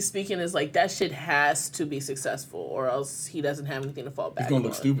way that he's speaking is like that shit has to be successful, or else he doesn't have anything to fall back. He's gonna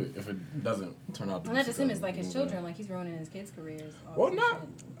look on. stupid if it doesn't turn out. To And be not just him, it's successful. like his children. Like he's ruining his kids' careers. all Well, this not.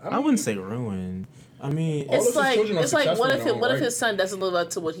 shit. I wouldn't say ruin. I mean, All of It's his like children are it's like what successful if in their own what if right. his son doesn't live up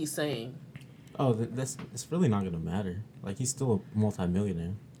to what he's saying? that's it's really not gonna matter. Like he's still a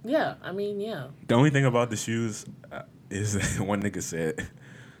multimillionaire. Yeah, I mean, yeah. The only thing about the shoes is that one nigga said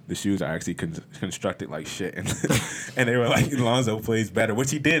the shoes are actually constructed like shit, and and they were like Lonzo plays better, which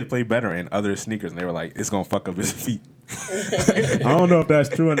he did play better in other sneakers, and they were like it's gonna fuck up his feet. I don't know if that's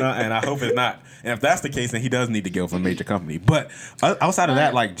true or not, and I hope it's not. And if that's the case, then he does need to go for a major company. But outside of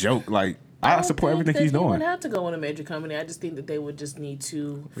that, like joke, like I don't support think everything that he's he doing. would have to go in a major company. I just think that they would just need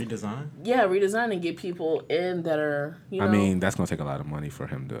to, Redesign. redesign and get people in that are, you know. I mean, that's gonna take a lot of money for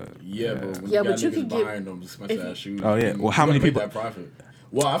him to. Yeah, but when Yeah, you but got you niggas could get- buying them expensive ass shoes. Oh, yeah. and Well, how you many gotta make people- that profit?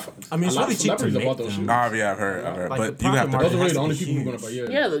 Well, I mean, it's a lot really of cheap to celebrities make have bought those them. shoes. Oh yeah, I've heard. Like, But the you have profit to. Those margin are really has the to only be people who are huge.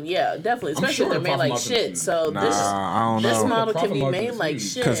 gonna buy. Yeah, definitely. Especially sure if they're the made like profit margin shit. is So huge. Nah, I don't this know. model The can profit be margin made is like huge.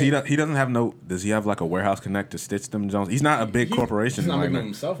 shit. Because he doesn't have no. Does he have like a warehouse connect to stitch them Jones? He's not a big corporation. He's not like making that. them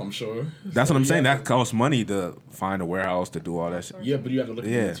himself, I'm sure. That's what I'm So, saying. yeah. That costs money to find a warehouse to do all that shit. Yeah, but you have to look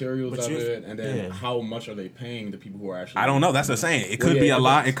at Yeah. the materials But of you- it, and then yeah. how much are they paying the people who are actually? I don't know. That's what I'm saying. It Well, could yeah, be a it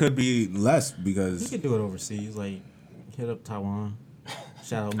lot. does. It could be less He because could do it overseas. Like hit up Taiwan.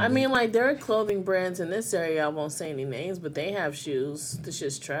 Shout out. I Malik. mean, like there are clothing brands in this area. I won't say any names, but they have shoes. This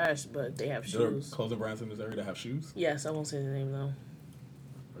shit's trash, but they have There are shoes. clothing brands in this area that have shoes. Yes, I won't say the name though.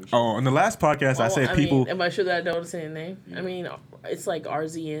 oh, in the last podcast I said people. mean, am I sure that I don't say the name? I mean, it's like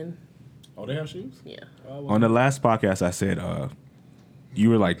RZN. Oh, they have shoes. Yeah. On the last podcast I said you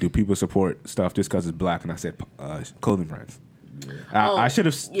were like, do people support stuff just because it's black? And I said clothing brands. I should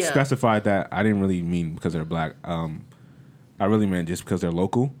have yeah. specified that. I didn't really mean because they're black. I really meant just because they're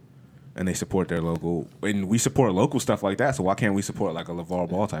local and they support their local. And we support local stuff like that. So why can't we support like a LeVar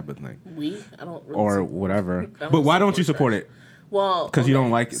Ball type of thing I don't. Really or support- whatever? don't But why don't you support support it? Well, Because you okay,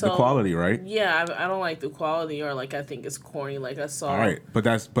 don't like the so, quality, right? Yeah, I don't like the quality, or like I think it's corny. Like I saw. All right, but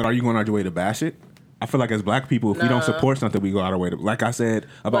are you going out your way to bash it? I feel like as black people, if we don't Nah. support something, we go out our way to. Like I said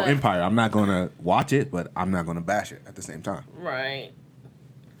about But- Empire, I'm not going to watch it, but I'm not going to bash it at the same time. Right.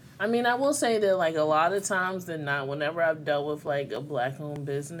 I mean, I will say that like a lot of times than not, whenever I've dealt with like a black-owned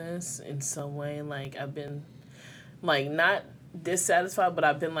business in some way, like I've been like not dissatisfied, but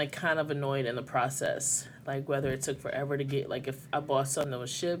I've been like kind of annoyed in the process. Like whether it took forever to get, like if I bought something that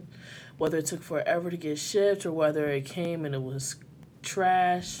was shipped, whether it took forever to get shipped or whether it came and it was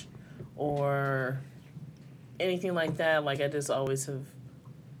trash or anything like that. Like I just always have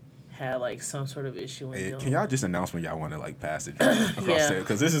had like some sort of issue. Hey, In can y'all just announce when y'all want to like pass it across Yeah. there?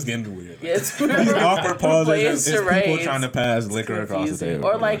 Because this is getting weird. Yeah, it's These awkward pauses Playing is people charades. trying to pass liquor across the Confusing. table.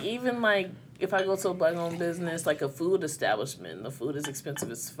 Or like even like if I go to a black owned business, like a food establishment, the food is expensive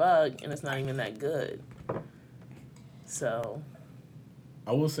as fuck and it's not even that good. So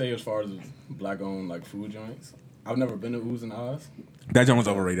I will say, as far as black-owned like food joints, I've never been to Oohs and Ahs. that joint was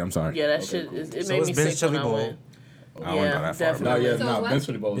overrated. I'm sorry. yeah, that Okay, shit cool. is, it So made it's me Ben's sick when Chili I Bowl. went. I wouldn't go that far. No, definitely. yeah, So no. what? Ben's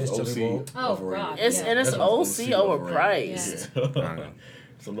Chili Bowl is Ben's Chili Bowl. OC. Oh, overrated. God. It's Yeah. and it's That's OC overrated. overpriced. Yeah.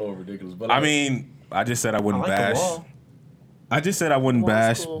 It's a little ridiculous, but I mean, I just said I I wouldn't like bash. the wall. I just said I wouldn't Wall's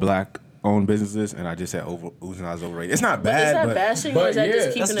bash cool. black-owned businesses, and I just said Oohs and Ahs overrated. It's not But is bad, that but bashing but or is that yeah, just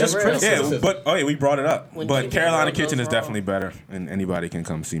that's keeping just it real? criticism. yeah, but we brought it up. When But keeping Carolina it real Kitchen goes is wrong. definitely better, and anybody can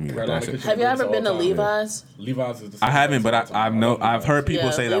come see me with Carolina that shit. Kitchen Have you breaks ever all been to time, yeah. Levi's? Levi's is the I haven't, but all time. I've heard people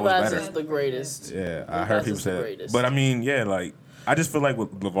Yeah, say that was Levi's better. is the greatest. Yeah, I Levi's heard people is say the that. greatest. But I mean, yeah, like I just feel like with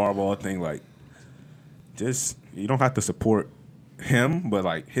LeVar Ball thing, like just you don't have to support him, but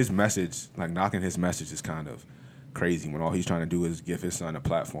like his message, like knocking his message is kind of crazy when all he's trying to do is give his son a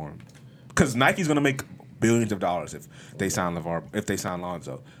platform. Because Nike's gonna make billions of dollars if they sign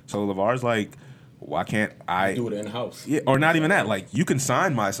Lonzo. So LeVar's like, why can't I Do it in house. Yeah, or not even that. Like you can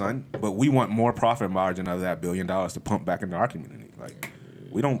sign my son, but we want more profit margin of that $1 billion to pump back into our community. Like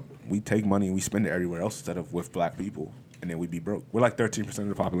we take money and we spend it everywhere else instead of with black people, and then we'd be broke. We're like 13% of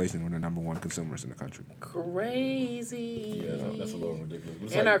the population. We're the number one consumers in the country. Crazy. Yeah, no, that's a little ridiculous. But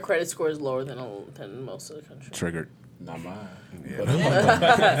it's And like, our credit score is lower than most of the country. Triggered. not mine. Yeah. But,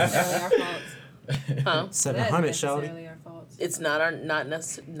 Necessarily our fault. Huh? That 700, is shawty. necessarily our fault. It's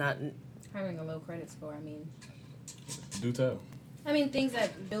not Having a low credit score, I mean. do tell. I mean, things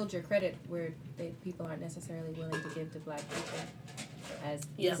that build your credit where people aren't necessarily willing to give to black people as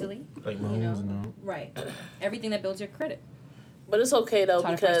Yeah. easily. Like You loans know, and all. right? Everything that builds your credit. But it's okay though It's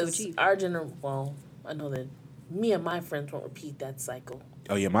hard for us to because achieve. our well, I know that me and my friends won't repeat that cycle.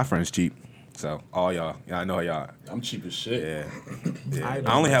 Oh yeah, my friend's cheap. So all y'all, I know y'all. I'm cheap as shit. Yeah. I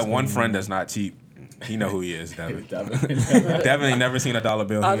I only have don't one spend friend money. that's not cheap. He know who he is, Devin. Definitely. Devin ain't never seen a dollar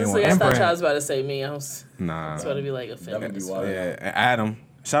bill. He ain't Honestly, I want. thought y'all was about to say me. I was Nah. about to be like Definitely offended. be wild. Yeah, and Adam.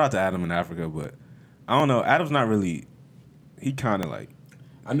 Shout out to Adam in Africa, but I don't know. Adam's not really. He kind of like.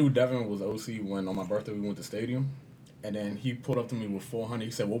 I knew Devin was OC when on my birthday we went to stadium, and then he pulled up to me with $400.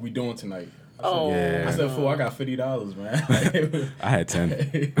 He said, "What we doing tonight?" I said, Oh, Yeah. I said, "Fool, I got $50, man." I had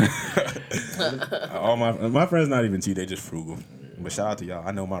 10. All my friends not even cheap. They just frugal. But shout out to y'all.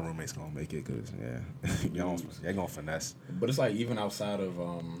 I know my roommates gonna make it because y'all they gonna finesse. But it's like even outside of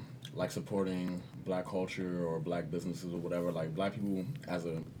like supporting black culture or black businesses or whatever, like black people as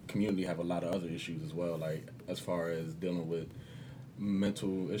a community have a lot of other issues as well, like as far as dealing with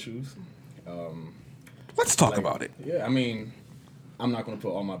mental issues. Let's talk Like, about it. Yeah, I mean, I'm not going to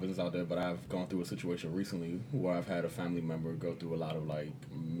put all my business out there, but I've gone through a situation recently where I've had a family member go through a lot of like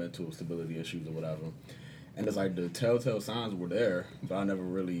mental stability issues or whatever. And it's like the telltale signs were there, but I never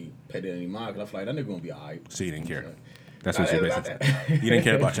really paid it any mind because I feel like that nigga gonna be alright. So you didn't care. That's Nah, what you're it's basically not saying. You didn't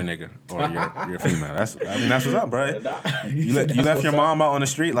care about your nigga or your female. That's what's up, bro. You left your mom out on the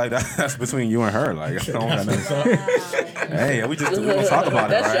street like that. That's between you and her. Like, I don't got nothing. Hey, we gonna talk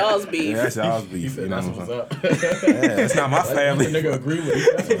about That's it, right? y'all's beef. Yeah, that's y'all's He beef. said, You know "That's what what's I'm saying? up." Yeah, it's not my The family. nigga agree with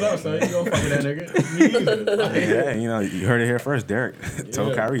you. That's what's up, son. You don't fuck with that nigga. Me either. Yeah, you know, you heard it here first. Derek told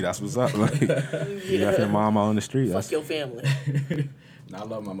Yeah. Kyrie that's what's up. Like, you left your mom out on the street. Fuck That's, your family. Nah, I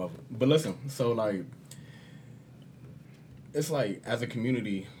love my mother. But listen, so like, it's like as a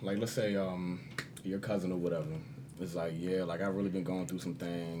community, like let's say your cousin or whatever, it's like, yeah, like I've really been going through some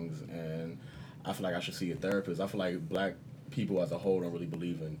things and I feel like I should see a therapist. I feel like black people as a whole don't really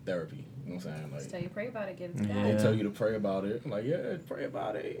believe in therapy. You know what I'm saying? Just tell Like you pray about it, give it to they God. tell you to pray about it. Like, yeah, pray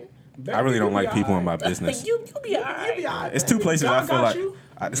about it. I really don't You'll be like people in my alright. business. You'll be alright. You'll be alright, It's man. two places God I feel got like. you.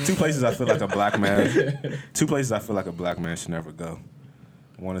 It's two places I feel like a black man. Two places I feel like a black man should never go.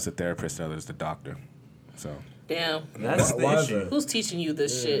 One is a therapist, the other is the doctor. So Damn. That's the Why is issue. that? Who's teaching you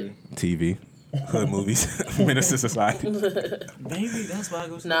this shit? TV, hood movies, Menace to Society. Maybe that's why I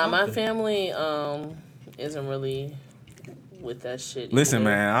go to Nah, the my doctor. family isn't really with that shit. Listen,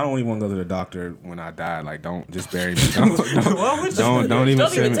 either. man, I don't even want to go to the doctor when I die. Like, don't just bury me. Don't Why would you? don't even Don't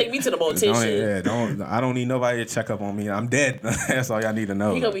send even me- take me to the Don't, mortician. yeah, don't. I don't need nobody to check up on me. I'm dead. That's all y'all need to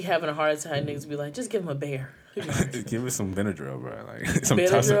know. He gonna be having a heart attack. Niggas be like, just give him a bear. Give it some Benadryl, bro. Like some Benadryl?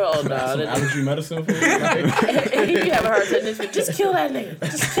 Tussin. Oh, Some no. allergy medicine for you? Like, He be having a heart attack. Niggas be, just kill that nigga.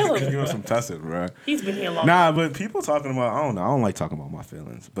 Just kill Give him. him some Tussin, bro. He's been here long. Nah, but people talking about, I don't know. I don't like talking about my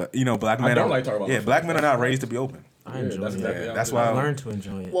feelings. But, you know, black men don't are, like talking about yeah, my black feelings. men are not raised to be open. I Yeah, enjoy that's it. exactly Yeah, that's how why I I'm- learned to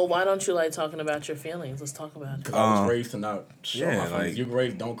enjoy it. Well, why don't you like talking about your feelings? Let's talk about it. I was raised to not show yeah, my feelings. like- You're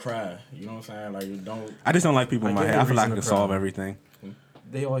raised, don't cry. You know what I'm saying? Like, you don't. I just don't like people in I my give head. you I a feel like I reason can to solve cry. everything.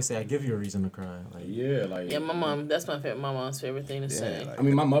 They always say I give you a reason to cry. Like Yeah, like. Yeah, my mom. That's my mom's favorite thing to say. like- I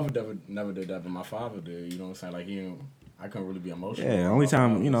mean, my mother never did that, but my father did. You know what I'm saying? Like, I couldn't really be emotional. Yeah, about only my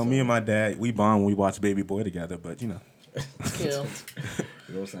time, father, you know, so- me and my dad, we bond when we watch Baby Boy together, but, you know. Kill. You know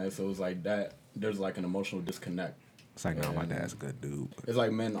what I'm saying? So it's like that. There's like an emotional disconnect. It's like, no, my dad's a good dude. But It's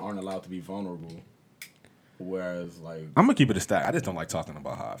like men aren't allowed to be vulnerable, whereas like I'm gonna keep it a stack. I just don't like talking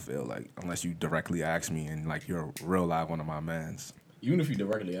about how I feel, like, unless you directly ask me and, like, you're a real live one of my mans. even if you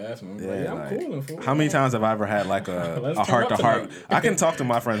directly ask me, I'm like, yeah, I'm like, cool and fool. how many times have I ever had, like, a Let's heart to turn up heart? tonight. I can talk to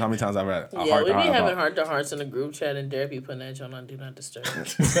my friends how many times I've had a Yeah, heart we to be having heart. heart to hearts in the group chat, and Derek be putting that joint on Do Not Disturb.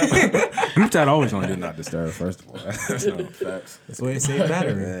 Group chat always gonna do not disturb, first of all. So, Facts. that's the way they save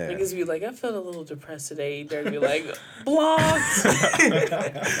battery. yeah. Niggas be like, I felt a little depressed today. Derek be like, blocked.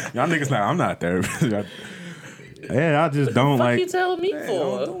 Y'all niggas like, I'm not there. Yeah, I just don't Fuck like. you telling me Hey,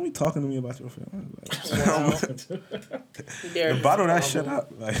 for? don't be talking to me about your feelings. Wow. Derek Bottle that is a shit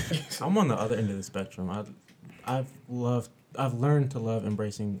problem. up. Like, I'm on the other end of the spectrum. I've learned to love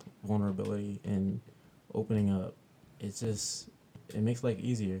embracing vulnerability and opening up. It makes life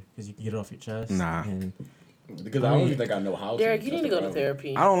easier because you can get it off your chest. Nah. And Because I don't even think I know how. Derek, to. you need to go to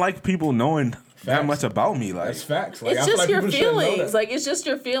therapy. I don't like people knowing that Facts. much about me. Like, That's facts. Like, It's I feel just like your people shouldn't know feelings. that. Like, it's just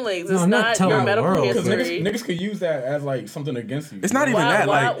your feelings. No, It's I'm not not telling your the medical world. Because history. niggas could use that as like something against you. it's not even Why- that.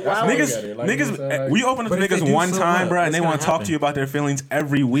 why- Like, why- niggas, Like, you know what I'm niggas, saying? we open up to But if they niggas do, one so time, what? bro, and What's they gonna want to talk to happen? you about their feelings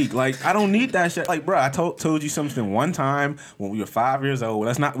every week. Like, I don't need that shit. Like, bro, I told you something one time when we were 5 years old.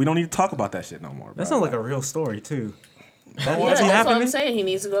 We don't need to talk about that shit no more. Bro. that sounds like a real story too. That Yeah, won't be that's what I'm happening. saying. He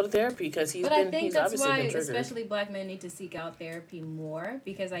needs to go to therapy because But I think he's that's obviously why, been triggered. especially black men, need to seek out therapy more,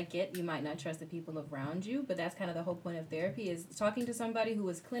 because I get you might not trust the people around you, but that's kind of the whole point of therapy, is talking to somebody who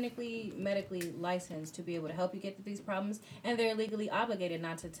is clinically, medically licensed to be able to help you get through these problems, and they're legally obligated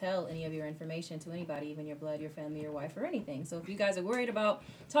not to tell any of your information to anybody, even your blood, your family, your wife, or anything. So if you guys are worried about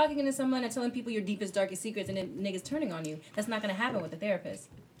talking to someone and telling people your deepest, darkest secrets and then niggas turning on you, that's not going to happen with a therapist.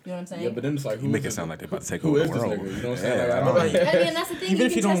 You know what I'm saying? Yeah, but then it's like, You make it sound like they're about to take who over is the this world. nigga? You know what I'm saying? Yeah, Like, I I don't don't- like. I mean, that's the thing. Even You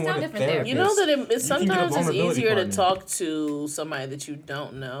if can you don't test want out a different therapist, therapists. You know that You can get a sometimes it's vulnerability easier to partner. talk to somebody that you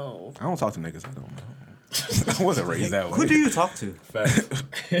don't know. I don't talk to niggas I don't know. I wasn't raised that way. Who do you talk to? Facts.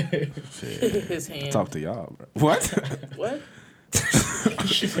 His hand. Talk to y'all, bro. What? What?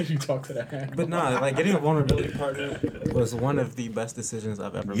 She said you talk to that hand. But nah, like getting a vulnerability partner was one of the best decisions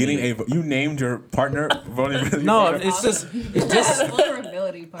I've ever Getting made. you named your partner vulnerability. No, partner? it's just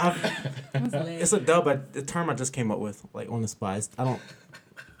vulnerability part. it's a dub. The term I just came up with, like on the spot.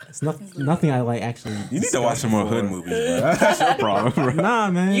 It's nothing I like actually. You need to watch some more hood movies, bro. That's your problem, bro. Nah,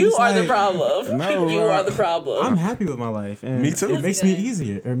 man. You it's are the like, problem. No, You are the problem. I'm happy with my life, and Me too. It makes me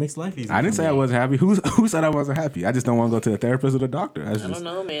easier, or it makes life easier. I didn't for say I me. wasn't happy. Who said I wasn't happy? I just don't want to go to a therapist or the doctor. That's I just, don't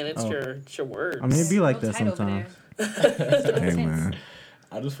know, man. It's your words. I mean, it'd be like No that tight over sometimes. hey man.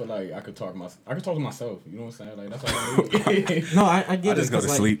 I just feel like I could talk to myself. You know what I'm saying? Like that's all I need. No, I get I it. just go 'Cause, to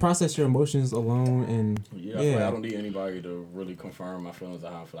like, sleep. process your emotions alone, and Yeah, I feel like I don't need anybody to really confirm my feelings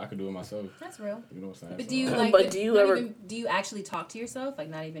or how I feel. I could do it myself. That's real. You know what I'm saying? But So, do you like? But do you not ever- even- do you actually talk to yourself? Like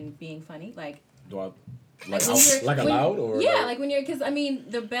not even being funny. Like do I Like when you're- like when- aloud or yeah, like when you're, because I mean,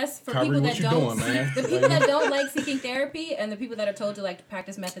 the best for Kyrie, people what that you don't, doing, man? the people that don't like seeking therapy, and the people that are told to like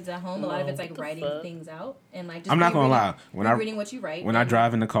practice methods at home. A lot of it's like What the writing fuck? things out and like. Just I'm not gonna rereading- lie. rereading what you write. When I and-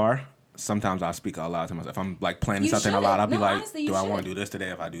 drive in the car, sometimes I speak out loud to myself. If I'm like planning You something should. aloud, I'll be No, like, honestly, you "Do I want should. to do this today?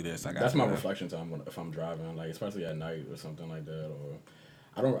 If I do this, I got." That's my reflection time if I'm driving, like especially at night or something like that. Or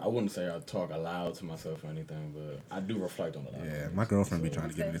I wouldn't say I talk aloud to myself or anything, but I do reflect on a lot. Yeah, my girlfriend be trying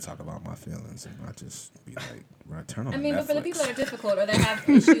to get me to talk about my feelings, and I just be like, "Bro, turn on I mean, Netflix." but for the people that are difficult or that have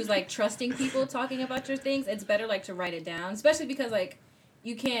issues like trusting people talking about your things, it's better like to write it down, especially because like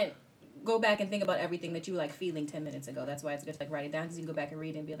you can't go back and think about everything that you were like feeling 10 minutes ago. That's why it's good to like write it down, because you can go back and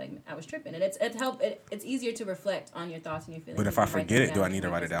read it and be like, I was tripping. And it's easier to reflect on your thoughts and your feelings. But if I you write forget them it, do down I need to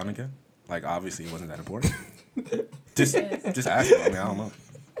and write it down something. again? Like, obviously, it wasn't that important. just ask me. I mean, I don't know.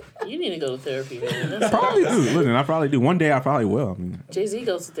 You need to go to therapy, man. That's Probably do. Listen, I probably do. One day, I probably will. I mean, Jay-Z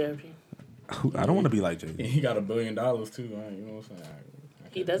goes to therapy. I don't want to be like Jay. He got $1 billion too. Right? You know what I'm saying?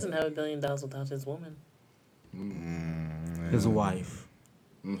 He doesn't have $1 billion without his woman. his wife.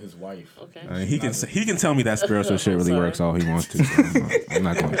 His wife. Okay. I mean, he can tell me that spiritual shit really Sorry. works all he wants to. So I'm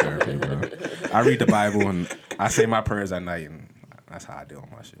not going to therapy, bro. I read the Bible and I say my prayers at night, and that's how I deal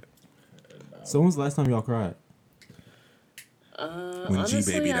with my shit. So when's the last time y'all cried? When Honestly,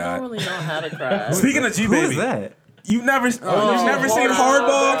 G-Baby I died. don't really know how to cry. Speaking of G Who is Baby, that? you've never seen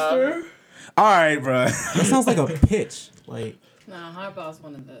Hardball? All right, bro. That sounds like a pitch. Like Nah, Hardball's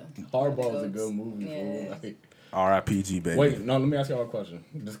one of the. Hardball is a goats. good movie. Yeah. Fool. Like, R.I.P. G Baby. wait, no, let me ask y'all a question.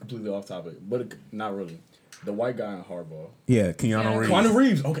 Just completely off topic, but not really. The white guy in Hardball. Yeah, Keanu Reeves. Keanu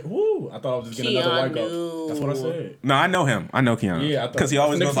Reeves. Okay, woo. I thought I was just getting another white guy. Keanu. That's what I said. No, I know him. I know Keanu. Yeah, I thought- because he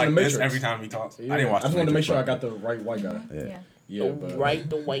always that's goes the like Nixon this Matrix. every time he talks. Yeah. I didn't watch. I just wanted to make sure I Matrix, got the right white guy. Yeah. Yeah, The but white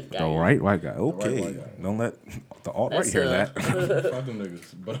guy. The right white guy. right Okay, white guy. don't let the alt right That's hear that. fuck them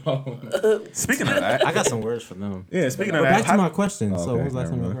niggas. But Speaking of that, I got some words for them. yeah. Speaking of But that, back to my question. Oh, So okay, when was the last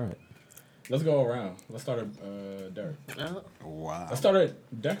time never y'all mind. cried? let's go around. Let's start at Derek. wow. Let's start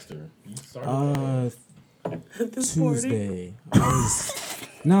at Dexter. You started. This morning. Tuesday.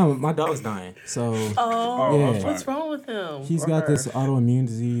 No, my dog's dying. So Oh, Yeah. what's wrong with him? he's or got her? this autoimmune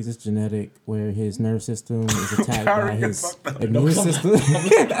disease. It's genetic, where his nerve system is attacked by Kyrie his fucked up. immune system.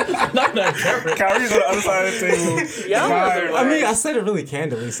 Kyrie's on the other side of the table. Y'all Fire. was I mean, I said it really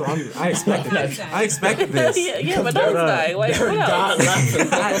candidly, so I expected this. I expected this. yeah, but that was like, what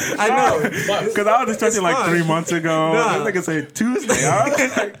else? I know. Because I was expecting like fine. 3 months ago. Nah. This nigga said Tuesday. I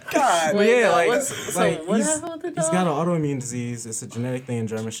was like, God. But yeah, no, like, so what he's happened with the got an dog? autoimmune disease. It's a genetic thing in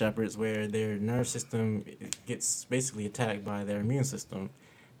German Shepherds where their nerve system gets basically attacked by their immune system.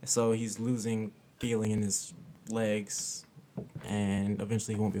 So he's losing feeling in his legs, and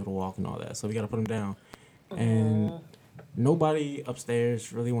eventually he won't be able to walk and all that. So we got to put him down. And nobody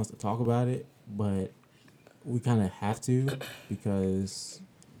upstairs really wants to talk about it, but we kind of have to, because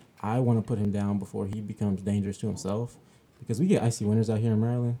I want to put him down before he becomes dangerous to himself. Because we get icy winters out here in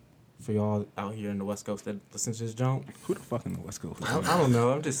Maryland. For y'all out here in the West Coast that listen to this jump, Who the fuck in the West Coast? I don't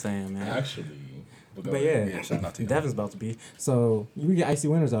know. I'm just saying, man. Actually, But yeah, Yeah, shout out to you. Devin's about to be. So we get icy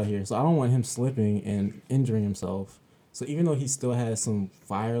winters out here. So I don't want him slipping and injuring himself So even though he still has some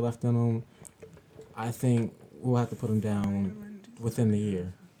fire left in him, I think we'll have to put him down within the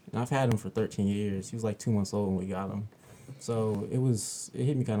year. And I've had him for 13 years. He was like 2 months old when we got him. So it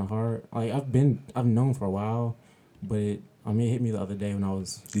hit me kind of hard. Like I've known for a while, but it hit me the other day when I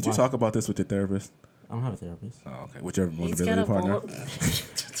was. Did you talk about this with your therapist? I don't have a therapist. Oh, okay. With your He's vulnerability partner?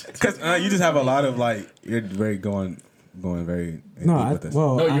 Because you just have a lot of like, you're very going very deep with this.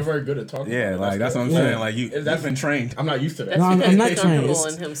 No, you're very good at talking. Yeah, like that's what I'm saying. Like that's been trained. I'm not used to that. That's because I'm not he's trained. comfortable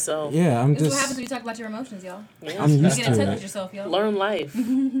in himself. Yeah, I'm This is just. what happens when you talk about your emotions, y'all. Yeah. I'm You used get to in touch it. with yourself, y'all. Learn life.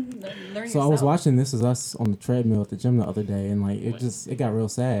 Learn So yourself. I was watching This Is Us on the treadmill at the gym the other day, and like it got real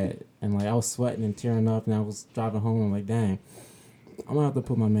sad, and like I was sweating and tearing up, and I was driving home. I'm like, dang, I'm gonna have to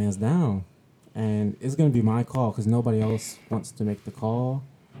put my man's down, and it's gonna be my call because nobody else wants to make the call.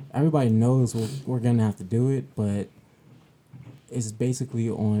 Everybody knows we're gonna have to do it, but it's basically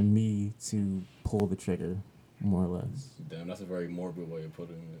on me to pull the trigger, more or less. Damn, that's a very morbid way of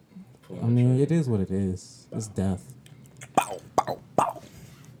putting it. I mean, it is what it is. It's death. Bow, bow, bow.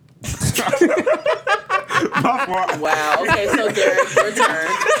 Wow. Okay, so Derek, your turn.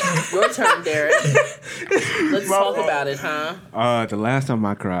 Your turn, Derek. Let's talk about it, huh? The last time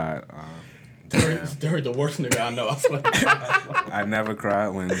I cried, Derek, the worst nigga I know. I swear. I never cried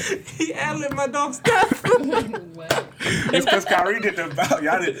when. He ad-libbed my dog's death. What? It's because Kyrie did the bow.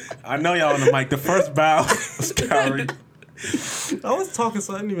 Y'all did. I know y'all on the mic. The first bow was Kyrie. I was talking,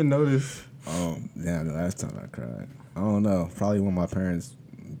 so I didn't even notice. Yeah, the last time I cried. I don't know. Probably when my parents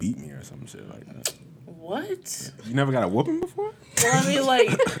beat me or some shit like that. What? You never got a whooping before? Well, I mean, like,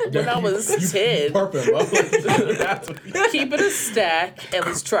 when I was 10, Purping, bro. keep it a stack and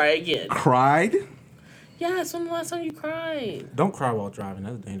let's try again. Cried? Yes, when the last time you cried? Don't cry while driving.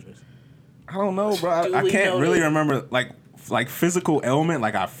 That's dangerous. I don't know, bro. I Duly can't really noted. remember like physical ailment.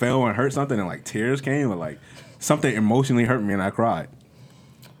 Like I fell and hurt something and like tears came, or like something emotionally hurt me and I cried.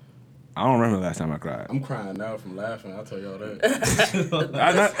 I don't remember the last time I cried. I'm crying now from laughing. I'll tell y'all that.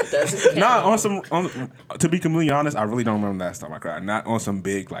 Doesn't count. Not on some. To be completely honest, I really don't remember the last time I cried. Not on some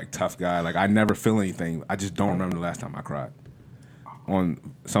big like tough guy. Like I never feel anything. I just don't remember the last time I cried. On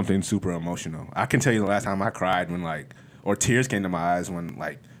something super emotional, I can tell you the last time I cried when like, or tears came to my eyes when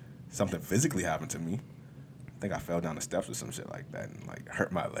like something physically happened to me. I think I fell down the steps or some shit like that and like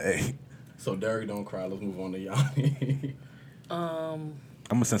hurt my leg. So Derek, don't cry. Let's move on to Yanni.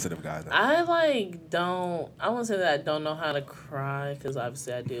 I'm a sensitive guy though. I won't say that I don't know how to cry, because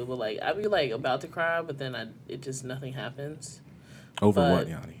obviously I do, but like, I be like about to cry, but then nothing happens. Over but- what,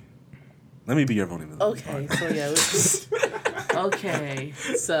 Yanni? Let me be your vulnerability. Okay, so yeah. Okay,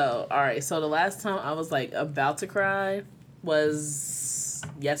 so all right. So the last time I was like about to cry was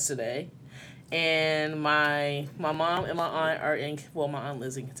yesterday, and my mom and my aunt are my aunt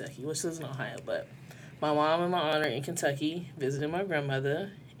lives in Kentucky, which lives in Ohio, but my mom and my aunt are in Kentucky visiting my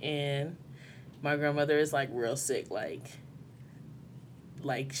grandmother, and my grandmother is like real sick, like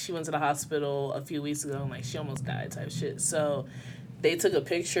she went to the hospital a few weeks ago and like she almost died type shit. So they took a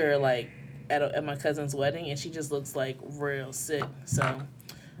picture like at my cousin's wedding, and she just looks like real sick. So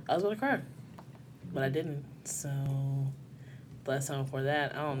I was gonna cry, but I didn't. So the last time before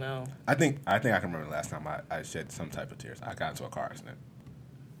that, I don't know. I think I can remember the last time I shed some type of tears. I got into a car accident.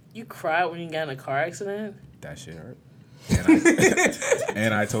 You cried when you got in a car accident? That shit hurt.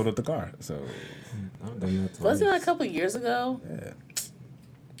 And I totaled the car. So I've done that twice. Wasn't it a couple years ago? yeah.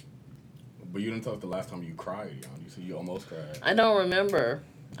 But you didn't talk the last time you cried, Yanni. You said you almost cried. I don't remember,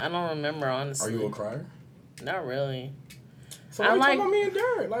 honestly. Are you a crier? Not really. So I'm why you like- talking about me and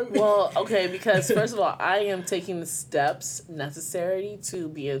Derek? Like, Well, okay, because first of all, I am taking the steps necessary to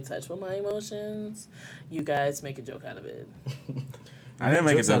be in touch with my emotions. You guys make a joke out of it. I didn't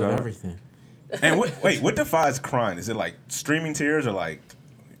make it Jokes out that of hard. everything. And what defines crying? Is it like streaming tears or like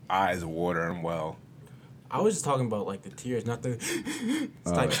eyes water and well? I was just talking about like the tears, not the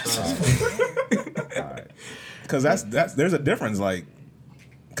type of stuff. Alright. Because that's there's a difference. Like,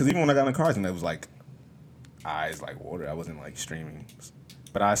 because even when I got in the car accident, it was like eyes like water. I wasn't like streaming.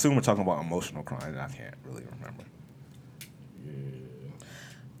 But I assume we're talking about emotional crying, and I can't really remember.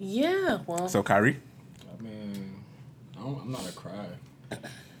 Yeah, well, So Kyrie, I mean, I'm not a cry.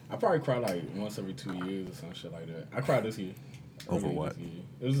 I probably cry like once every 2 years or some shit like that. I cried this year. Over Earlier what? this year.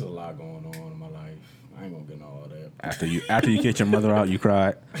 There's just a lot going on in my life. I ain't gonna get into all that. after you get your mother out, you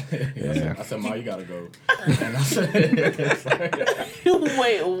cried. Yeah. I said, Ma, you gotta go. And I said, it's like,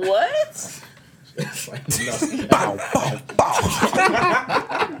 wait, what? it's like no. Bow, bow,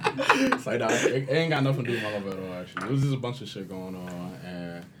 bow. It's like, nah, it ain't got nothing to do with my love at all, actually. It was just a bunch of shit going on,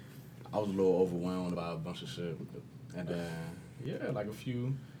 and I was a little overwhelmed by a bunch of shit. And then, yeah, like a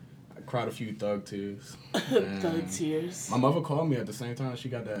few, cried a few thug tears. Thug tears. My mother called me at the same time. She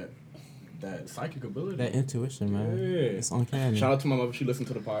got that psychic ability. That intuition, man. Yeah. It's uncanny. Shout out to my mother. She listened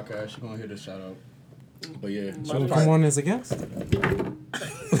to the podcast. She gonna hear this shout out. But yeah, She'll come on as a guest.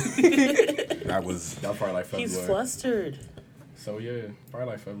 That was probably like February. He's flustered. So yeah, probably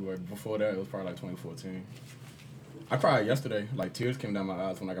like February. Before that, it was probably like 2014. I cried yesterday. Like tears came down my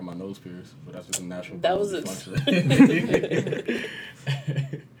eyes when I got my nose pierced. But that's just a natural. That was it.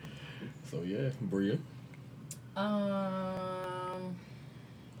 So yeah, Bria.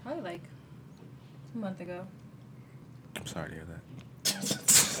 Probably like a month ago. I'm sorry to hear that.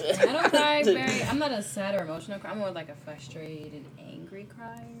 I don't cry very. I'm not a sad or emotional cry. I'm more like a frustrated, angry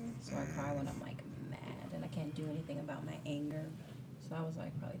crier. So I cry when I'm like mad and I can't do anything about my anger. So I was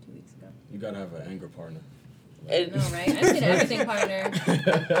like probably 2 weeks ago. You gotta have an anger partner. I know, right? I need an everything partner.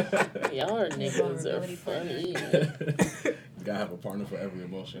 Y'all are niggas are funny. You gotta have a partner for every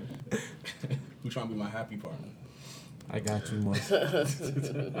emotion. Who trying to be my happy partner? I got you, more.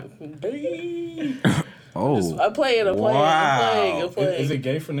 Oh. I'm playing. Wow. Is it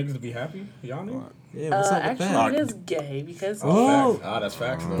gay for niggas to be happy? Y'all know? Yeah, what's up with actually, that? it is gay because Oh. Facts. That's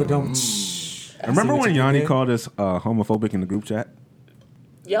facts though. But don't. Remember when Yanni did? called us homophobic in the group chat?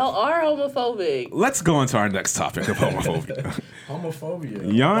 y'all are homophobic. Let's go into our next topic of homophobia.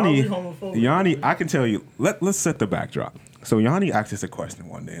 Homophobia. Yanni, Why are we homophobic? Yanni, I can tell you. Let's set the backdrop. So Yanni asked us a question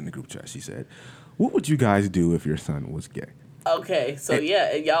one day in the group chat. She said, "What would you guys do if your son was gay?" Okay, so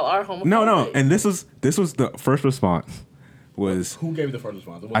yeah, y'all are homophobic. No, and this was the first response was Who gave the first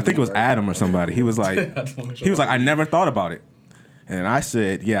response? I think it was Adam or somebody. He was like, I never thought about it, and I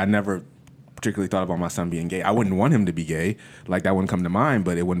said, yeah, I never particularly thought about my son being gay. I wouldn't want him to be gay, like that wouldn't come to mind,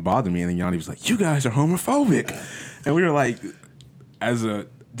 but it wouldn't bother me. And then Yanni was like, you guys are homophobic, and we were like, as a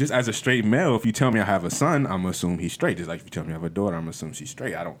straight male, if you tell me I have a son, I'm gonna assume he's straight. Just like if you tell me I have a daughter, I'm gonna assume she's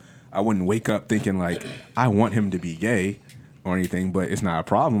straight. I wouldn't wake up thinking like I want him to be gay or anything, but it's not a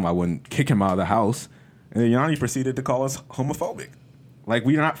problem. I wouldn't kick him out of the house. And then Yanni proceeded to call us homophobic. Like,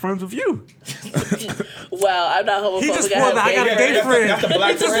 we're not friends with you. Well, I'm not homophobic. He just pulled out, I got a gay friend. That's the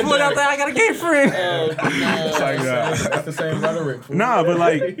black He just friend pulled out there. that I got a gay friend. That's the same rhetoric. fool. Nah, but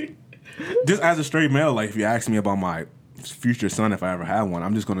like, just as a straight male, like, if you ask me about my future son, if I ever have one,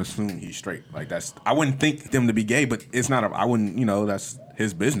 I'm just gonna assume he's straight. Like, I wouldn't think them to be gay, but it's not I wouldn't, that's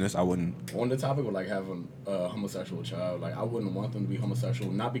his business. I wouldn't. On the topic of like having a homosexual child, like I wouldn't want them to be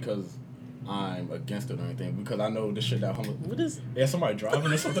homosexual, not because I'm against it or anything, because I know this shit that What is? yeah, somebody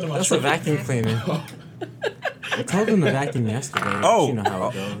driving or something in my That's truck. a vacuum cleaner. I told them to vacuum yesterday. Oh. You know how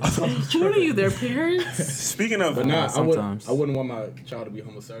it goes. What are you, their parents? Speaking of, But nah, Sometimes. I wouldn't want my child to be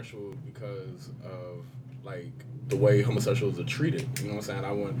homosexual because of like the way homosexuals are treated. You know what I'm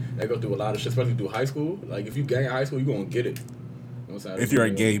saying? They go through a lot of shit, especially through high school. Like if you gay in high school, you gonna get it. You know what I'm saying? if you're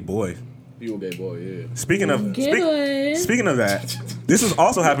a gay boy. You a gay boy, yeah. Speaking of that, this has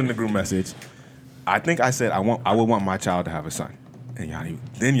also happened in the group message. I think I said I would want my child to have a son, and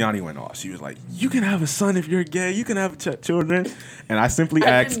Yanni went off. She was like, "You can have a son if you're gay. You can have children." And I simply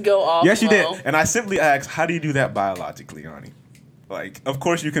asked, didn't go off "Yes, you well. did." And I simply asked, "How do you do that biologically, Yanni?" Like, of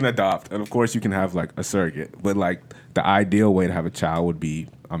course you can adopt, and of course you can have like a surrogate, but like the ideal way to have a child would be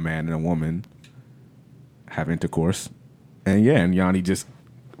a man and a woman have intercourse, and Yanni just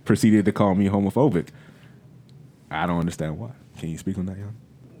proceeded to call me homophobic. I don't understand why. Can you speak on that, Yanni?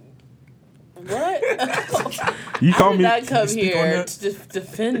 What? You call I did me. not come speak on here that? to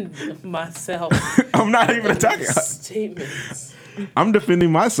defend myself. I'm not even attacking. Statements. I'm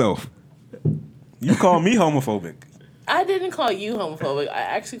defending myself. You call me homophobic. I didn't call you homophobic. I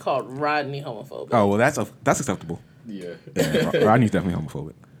actually called Rodney homophobic. Oh well, that's acceptable. Yeah. Rodney's definitely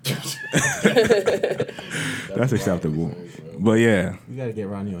homophobic. That's acceptable. But yeah, We gotta get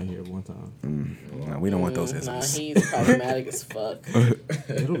Ronnie on here one time. no, we don't want those Nah, isms. he's problematic as fuck.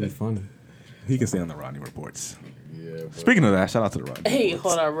 It'll be funny. He can stay on the Rodney reports. Yeah. But Speaking of that, shout out to the Rodney. Hey, reports.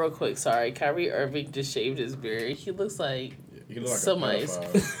 hold on real quick. Sorry. Kyrie Irving just shaved his beard. He looks like he look like somebody's. a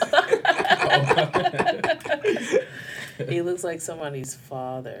pedophile. He looks like somebody's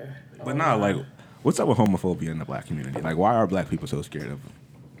father. But nah, like, what's up with homophobia in the black community? Like, why are black people so scared of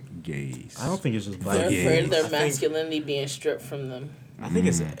gays? I don't think it's just They're black. afraid of their I think- masculinity being stripped from them. I think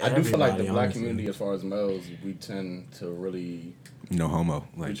it's. I do feel like the everybody, black honestly. community, as far as males, we tend to really. No homo.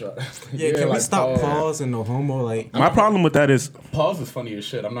 We Like, try, Yeah, can we like stop Paul- pause and no homo? Like, my problem with that is, Pause is funny as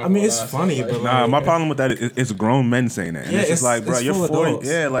shit. I'm not. I mean, gonna it's lie, funny, so, like, but nah, like- my problem with that is it's grown men saying that. And Yeah, it's just like, bro, it's you're full 40. adults.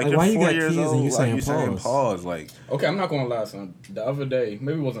 Yeah, like, Like, you're why you 4 got years kids and old. you Like, saying you saying pause? pause. Like, Okay, I'm not gonna lie, son. The other day,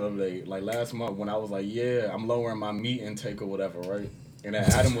 maybe it wasn't the other day, like last month when I was like, yeah, I'm lowering my meat intake or whatever, right? And then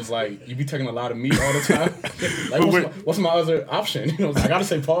Adam was like, "You be taking a lot of meat all the time. Like, what's my other option?" You know, I gotta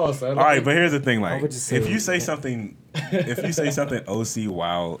say pause. Son. All right, but here's the thing: like, say if you say something OC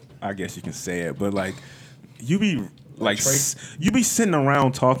wild, I guess you can say it. But like, you be like, you be sitting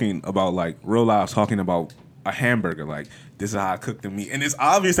around talking about like real life, talking about a hamburger, like. This is how I cook the meat. And it's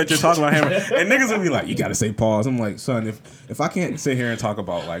obvious that you're talking about hamburger. And niggas will be like, you gotta say pause. I'm like, son, if I can't sit here and talk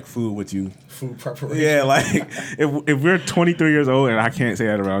about like food with you. Food preparation. Yeah, like if we're 23 years old and I can't say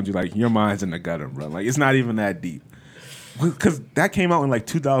that around you, like your mind's in the gutter, bro. Like it's not even that deep. Because that came out in like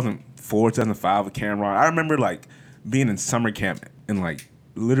 2004, 2005 with Cameron. I remember like being in summer camp and like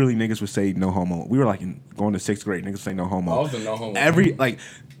literally niggas would say no homo. We were like going to 6th grade, niggas would say no homo. I was in no homo.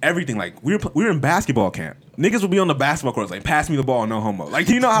 Everything, like we were in basketball camp. Niggas would be on the basketball court like, pass me the ball, no homo. Like,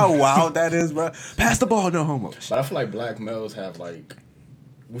 you know how wild that is, bro? Pass the ball, no homo. But I feel like black males have like,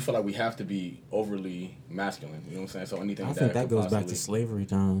 we feel like we have to be overly masculine. You know what I'm saying? So anything I think that goes back to slavery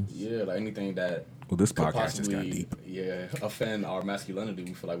times. Yeah, like anything that. Well, this could podcast just got deep. Yeah, offend our masculinity.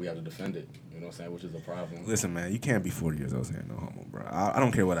 We feel like we have to defend it. You know what I'm saying? Which is a problem. Listen, man, you can't be 40 years old saying no homo, bro. I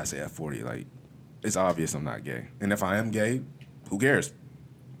don't care what I say at 40. Like, it's obvious I'm not gay. And if I am gay, who cares?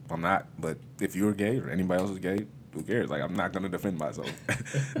 I'm not, but if you're gay or anybody else is gay, who cares? Like, I'm not gonna defend myself.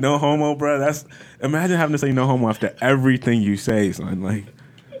 No homo, bro. Imagine having to say no homo after everything you say, son. Like,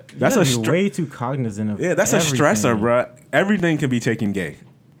 that's way too cognizant of. Yeah, that's everything. a stressor, bro. Everything can be taken gay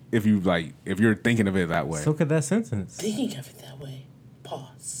if you're thinking of it that way. So could that sentence. Thinking of it that way.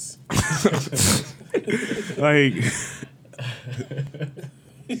 Pause. Like.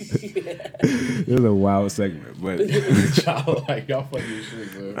 It was a wild segment, but y'all funny as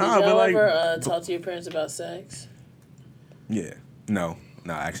shit, man. Did y'all ever talk to your parents about sex? Yeah. No,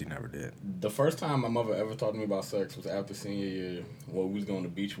 I actually never did. The first time my mother ever talked to me about sex was after senior year. Well, we was going to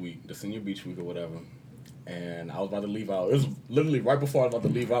beach week, the senior beach week or whatever. And I was about to leave out. It was literally right before I was about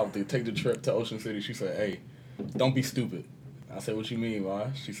to leave out to take the trip to Ocean City. She said, "Hey, don't be stupid." I said, "What you mean, why?"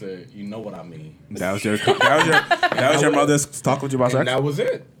 She said, "You know what I mean." That was your mother's talk with you about sex? And that was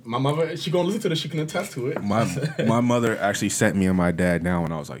it. My mother, she gonna listen to this. She can attest to it. My mother actually sat me and my dad down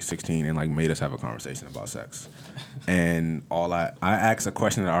when I was like 16 and like made us have a conversation about sex. And I asked a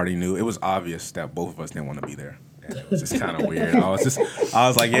question that I already knew. It was obvious that both of us didn't want to be there. And it was just kind of weird. I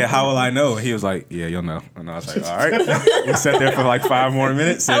was like, "Yeah, how will I know?" And he was like, "Yeah, you'll know." And I was like, "All right." We sat there for like 5 more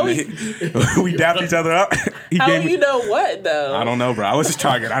minutes and we dapped each other up. How do you know what though? I don't know, bro. I was just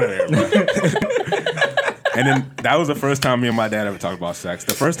trying to get out of there, bro. And then that was the first time me and my dad ever talked about sex.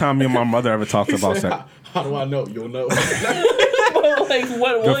 The first time me and my mother ever talked about sex. How do I know? You'll know. Like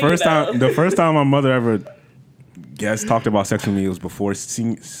what? The first time my mother ever talked about sex with me was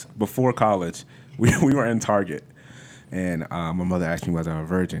before college. We were in Target, and my mother asked me whether I'm a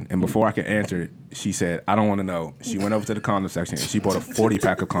virgin. And before I could answer, she said, "I don't want to know." She went over to the condom section and she bought a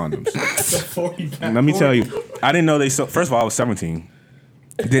 40-pack of condoms. 40-pack. Let me tell you, I didn't know they sold. First of all, I was 17.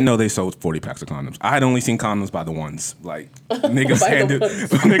 Didn't know they sold 40 packs of condoms. I had only seen condoms by the ones. Like, niggas handed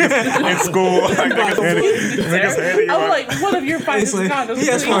niggas in school. Like, niggas handed I'm like, what of your finest condoms? He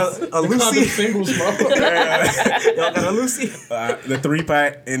asked for a Lucy. Singles, bro. Y'all got a Lucy? The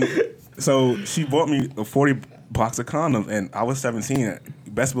 3-pack. And so she bought me a 40 box of condoms, and I was 17.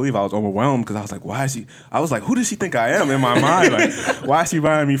 Best believe I was overwhelmed because I was like, why is she? I was like, who does she think I am in my mind? Like, why is she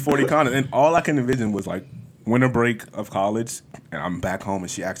buying me 40 condoms? And all I can envision was like, winter break of college, and I'm back home, and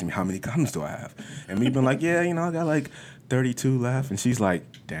she asked me, how many condoms do I have? And me being like, yeah, I got like 32 left. And she's like,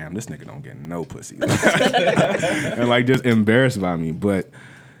 damn, this nigga don't get no pussy. And like just embarrassed by me. But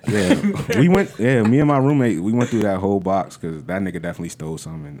yeah, me and my roommate, we went through that whole box because that nigga definitely stole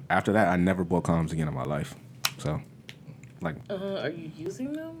some. And after that, I never bought condoms again in my life. So, like. Are you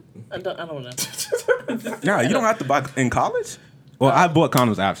using them? I don't know. Yeah, you don't have to buy in college? Well, I bought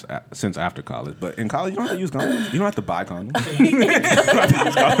condoms since after college, but in college you don't have to use condoms. You don't have to buy condoms.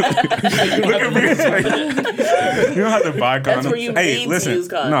 Look at me. You don't have to buy condoms. That's where you need to use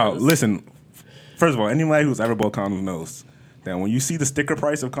condoms. No, listen. First of all, anybody who's ever bought condoms knows that when you see the sticker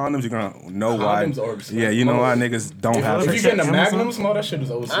price of condoms, you're gonna know why. Yeah, you know why niggas don't have. If you getting the Magnums, no, that shit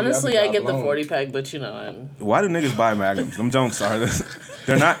is OC. Honestly, I get the 40-pack, but Why do niggas buy Magnums? Them Jones are.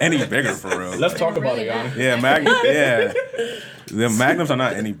 They're not any bigger for real. Let's talk about it, Yanni. Yeah, Magnum. Yeah. The Magnums are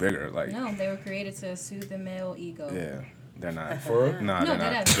not any bigger. Like no, they were created to soothe the male ego. Yeah, they're not. For real? Nah, they're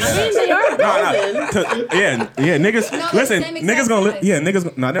not. I mean, they are golden. Yeah, niggas. No, listen, niggas gonna.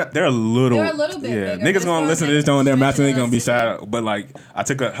 Niggas. No, they're a little. They're a little bit. Yeah, bigger, niggas gonna listen to this. Don't their master ain't gonna be sad. sad. But like, I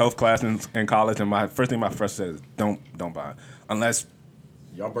took a health class in college, and my first thing my professor said is, don't buy it. Unless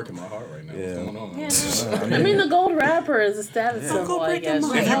Y'all breaking my heart right now. Yeah. What's going on? Yeah. I mean, the gold wrapper is a status symbol, I guess.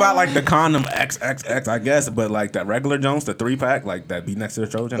 If you buy like the condom XXX, I guess, but like that regular Jones, the 3-pack, like that be next to the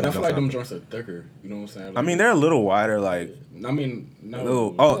Trojan. But I feel like them joints are thicker. You know what I'm saying? Like, I mean, they're a little wider, like. I mean, no.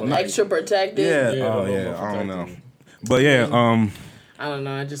 Little, like, Extra protected. Yeah. Yeah, Oh a little yeah. more I don't know. protected. But yeah. I don't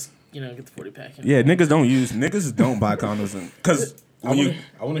know. I just get the 40-pack. Yeah. Niggas don't buy condoms because I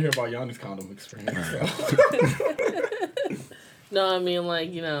want to hear about Yanni's condom experience. No, I mean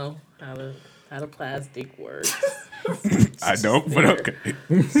like how the plastic works. I don't, but okay.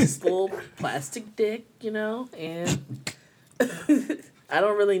 Full plastic dick, and I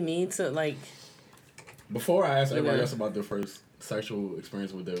don't really need to like. Before I ask everybody know. else about their first sexual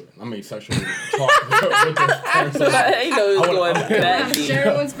experience sexual talk with their parents. I know it's going I'm that sure deep.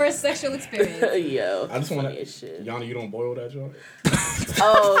 everyone's first sexual experience. Yo, I just want funny as shit. Yanni, you don't boil that joint?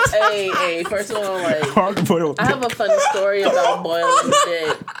 Oh, hey, first of all, like, Hard to put I have a funny story about boiling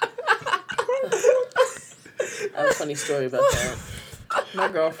dick. I have a funny story about that. My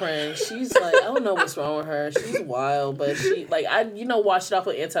girlfriend, she's like, I don't know what's wrong with her. She's wild, but she, like, wash it off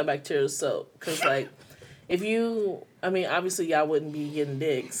with antibacterial soap. Because, like, obviously y'all wouldn't be getting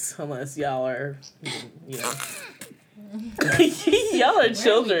dicks unless y'all are, y'all are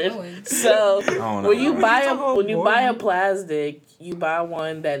children. So when you buy a plastic, you buy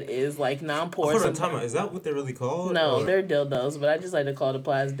one that is like non-porous. Hold on, time out. Is that what they're really called? No, or? they're dildos, but I just like to call it a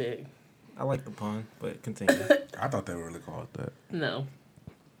plastic. I like the pun, but continue. I thought they were really called that. No.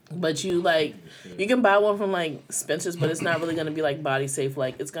 But you can buy one from like Spencer's, but it's not really gonna be like body safe.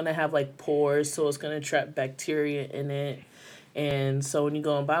 Like it's gonna have like pores, so it's gonna trap bacteria in it. And so when you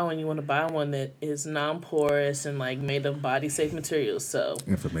go and buy one, you want to buy one that is non-porous and like made of body safe materials. So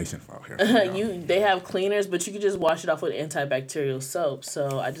Information file here. they have cleaners, but you can just wash it off with antibacterial soap.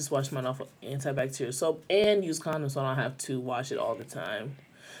 So I just wash mine off with antibacterial soap and use condoms, so I don't have to wash it all the time.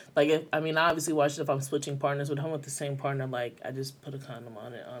 Like, I obviously watch it if I'm switching partners. But if I'm with the same partner, like, I just put a condom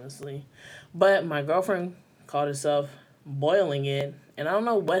on it, honestly. But my girlfriend called herself boiling it. And I don't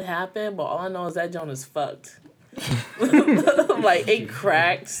know what happened, but all I know is that joint is fucked. Like, it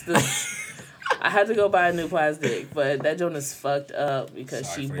cracked. I had to go buy a new plastic, but that joint is fucked up because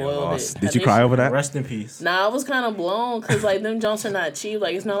Sorry she for your boiled loss. it. Did you cry over that? Rest in peace. Nah, I was kind of blown because, like, them joints are not cheap.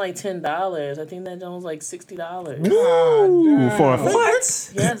 Like, it's not like $10. I think that joint was like $60. Ooh, for a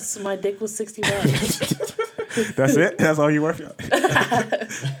What? Yes, my dick was $60. That's it? That's all you worth? All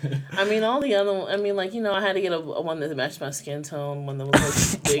the other one, like, I had to get a one that matched my skin tone, one that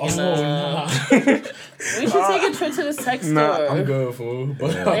was like big enough. We should take a trip to the sex store. I'm good, fool.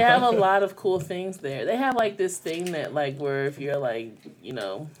 They have a lot of cool things there. They have like this thing that like where if you're like,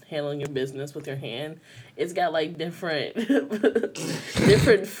 handling your business with your hand, it's got like different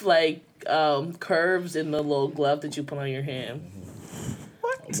like curves in the little glove that you put on your hand.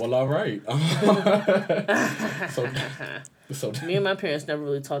 Well, all right. So Me and my parents never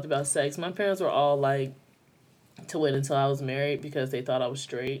really talked about sex. My parents were all like to wait until I was married because they thought I was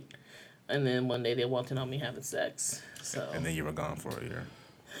straight. And then one day they walked in on me having sex. So And then you were gone for a year.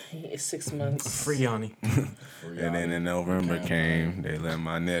 6 months. Free Yanni. And then in November came, they let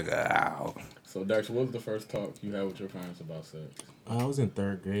my nigga out. So, Dex, what was the first talk you had with your parents about sex? I was in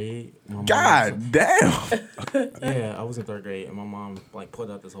 3rd grade. My mom God damn! yeah, I was in 3rd grade, and my mom like put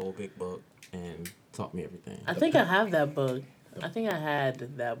out this whole big book and taught me everything. I think I have that book. I think I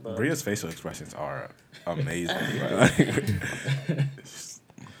had that book. Bria's facial expressions are amazing.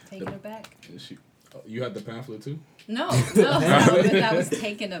 Taking it back? You had the pamphlet too? No. I was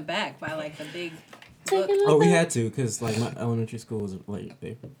taken aback by like the big book. Oh, we had to, because like my elementary school was like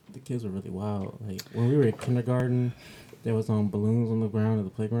the kids were really wild. Like when we were in kindergarten, there was balloons on the ground at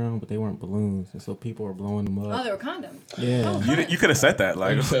the playground, but they weren't balloons, and so people were blowing them up. Oh, they were condoms. Yeah. Oh, You could have said that.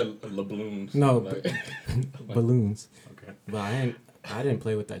 Like, You said balloons. No, Like, balloons. okay. But I didn't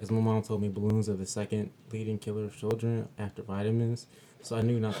play with that because my mom told me balloons are the second leading killer of children after vitamins. So I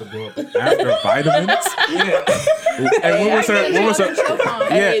knew not to blow up. after vitamins? Yeah. And what was her?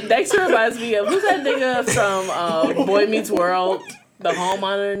 Hey, Dexter reminds me of who's that nigga from Boy Meets World? The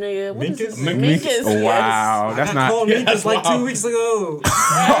homeowner nigga. What is his- Minkus? Minkus. Oh, wow, that's I not. called Minkus like 2 weeks ago.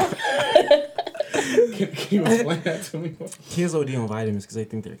 Can you explain that to me? Kids OD on vitamins because they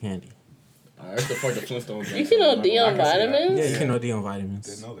think they're candy. That's the point the Flintstones. You can OD on vitamins? Yeah, you can OD on vitamins.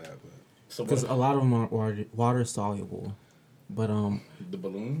 Didn't know that, but. So Because what, a lot of them are water soluble. But the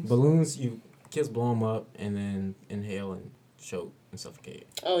balloons? balloons, kids blow them up and then inhale and choke and suffocate.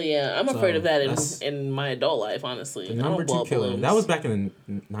 Oh yeah, I'm So, afraid of that that's- in my adult life. Honestly, The I don't number blow 2 up killer. balloons. That was back in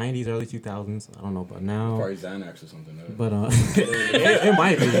the 90s, early 2000s. I don't know, but now. Probably Xanax or something. But it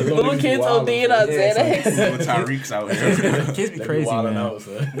might be. little kids ODing on Yeah, Xanax. Tyreek's out here. Kids be crazy, man. Out,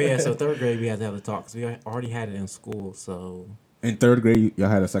 so. But yeah, so 3rd grade we had to have the talk because we already had it in school. So In 3rd grade, y'all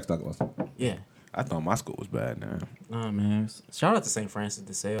had a sex talk lesson. yeah, I thought my school was bad now. nah, man. Shout out to St. Francis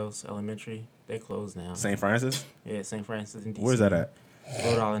de Sales Elementary. They closed now. St. Francis? Yeah, St. Francis in DC. Where's that at?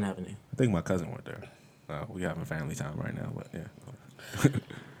 Rhode Island Avenue. I think my cousin went there. We having family time right now, but yeah.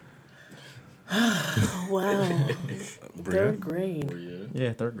 Wow, Bria? 3rd grade.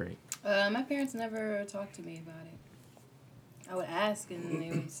 Yeah, 3rd grade. My parents never talked to me about it. I would ask, and they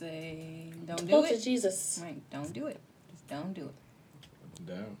would say, "Don't do Oh, to it." Jesus. I'm like, don't do it. Just don't do it.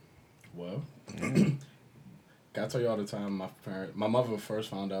 Damn. Well, can I tell you all the time my mother first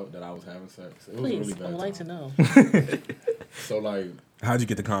found out that I was having sex. It was Please, a really I bad would like to time. know. So like, How'd you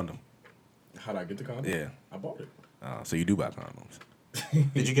get the condom? how'd I get the condom? Yeah. I bought it. So you do buy condoms.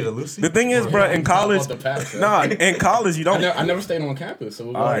 Did you get a Lucy? The thing is, bro, in college, I bought the packs, in college you don't. I never stayed on campus, so it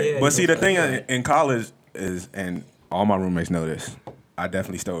was All right, yeah, but you see, go the thing first. in college is, and all my roommates know this, I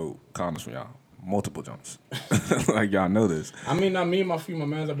definitely stole condoms from y'all. Multiple jumps. Like, y'all know this. I mean, not me and my few my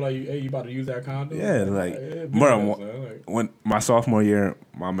mans. I'm like, hey, you about to use that condom? Yeah, like, bro, bro, when my sophomore year,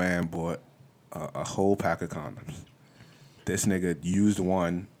 my man bought a whole pack of condoms. This nigga used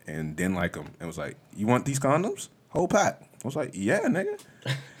one and didn't like them and was like, you want these condoms? Whole pack. I was like, yeah, nigga.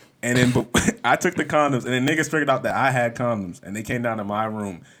 And then I took the condoms, and then niggas figured out that I had condoms, and they came down to my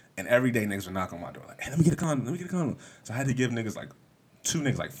room, and every day niggas would knock on my door like, hey, let me get a condom. So I had to give niggas like 2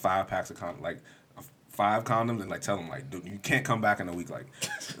 niggas like 5 packs of condoms, like 5 condoms, and like tell them like, dude, you can't come back in a week. Like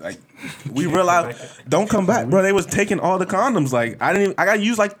we realized, don't come back, bro. They was taking all the condoms. Like I got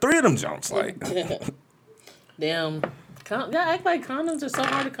used like 3 of them jumps. Like Damn. Y'all act like condoms are so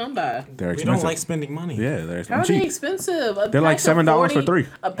hard to come by. they're We expensive. don't like spending money. Yeah, they're How are cheap. they expensive? They're like $7 for 3.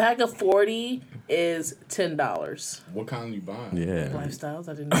 A pack of 40 is $10. What kind you buying? Yeah. Lifestyles,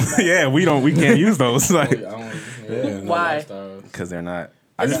 I didn't know that. Yeah, we can't use those I like don't, Why? because they're not.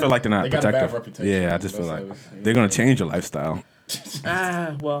 I just feel like they're not They got a bad protective. reputation. Yeah, I just feel That's like how it's- they're gonna change your lifestyle.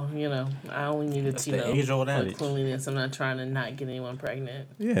 Well, I only needed That's to, the age-old for adage. cleanliness. I'm not trying to not get anyone pregnant.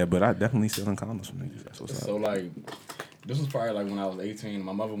 Yeah, but I definitely still in condoms from niggas. That's what's So up. like, this was probably like when I was 18.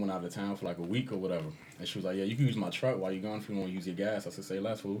 My mother went out of town for like a week or whatever, and she was like, "Yeah, you can use my truck while you're gone if you want to use your gas." I said, "Say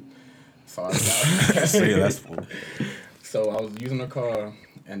less, fool." So I Say that's full. So I was using her car,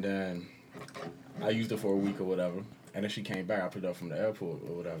 and then I used it for a week or whatever, and then she came back. I picked her up from the airport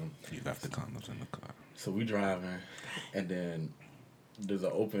or whatever. You left the condoms in the car. So we driving, and then there's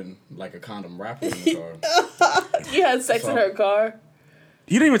an open like a condom wrapper in the car. You had sex in her car?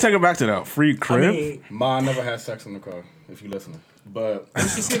 You didn't even take her back to the free crib. I mean, Ma never had sex in the car, if you listening, but did you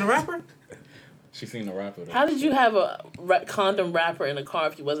see the rapper? she seen the wrapper. Though. How did you have a condom wrapper in a car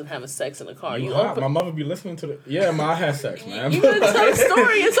if you wasn't having sex in the car? You My open. mother be listening to the. Yeah, Ma, I had sex, man. You better tell the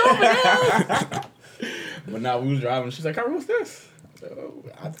story. It's over now. But now we was driving. She's like, "Carrie, what's this?"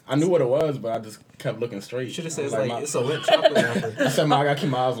 I knew what it was, but I just kept looking straight. You should have said I it's was like "Ma," it's a lit chocolate rapper. I said, "Ma, I gotta keep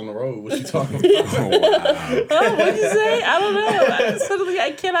my eyes on the road." What you talking about? Oh, what'd you say? I don't know. Suddenly,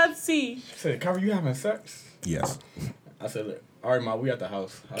 I cannot see. She said, "Carrie, you having sex?" Yes. I said, "Look, all right, Ma, we at the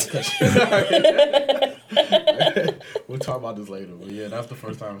house. I'll catch you." We'll talk about this later. But yeah, that's the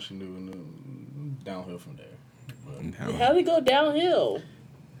first time she knew, and then downhill from there. But How did it go downhill?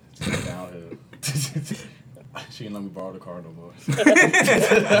 downhill. She didn't let me borrow the car no more. She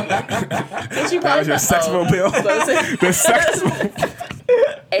That was your sex mobile. The sex.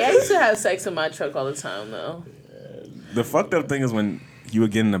 Hey, I used to have sex in my truck all the time, though. The fucked up thing is when you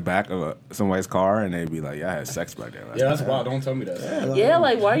would get in the back of somebody's car and they'd be like, "Yeah, I had sex back there." Yeah, that's wild. Don't tell me that. Yeah,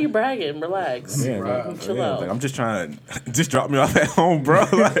 like, why are you bragging? Relax. Yeah, Right. like, Chill yeah, out. like, I'm just trying to just drop me off at home, bro.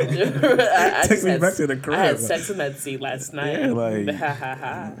 Like, I Take just me had- back to the crib. I had sex in that seat last night. Yeah, like- Ha ha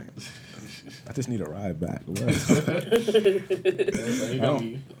ha. I just need a ride back. What? You got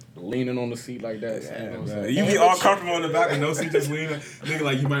me leaning on the seat like that. So, you know what I'm saying? You be all comfortable in the back and no seat just leaning. Nigga,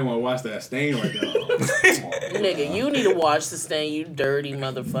 like you might want to watch that stain right there. Nigga, you need to watch the stain, you dirty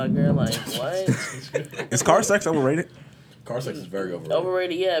motherfucker. Like, what? Is car sex overrated? Car sex is very overrated.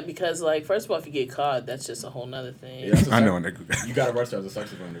 Overrated, yeah, because, like, first of all, if you get caught, that's just a whole nother thing. Yeah, that's a I sex- know a nigga. You got to arrested as a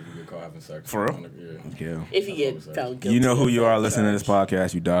sex offender if you get caught having sex. For real? Yeah. Yeah. If you get found guilty. You know who of you that are listening to this charge.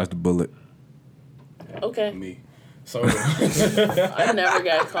 podcast. You dodged the bullet. Okay. Me. So, I never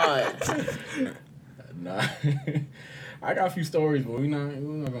got caught. nah. I got a few stories, but we're not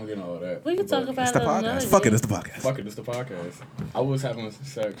going to get into all that. We can talk But about It's the it another podcast. day. Fuck it, it's the podcast. Fuck it, it's the podcast. I was having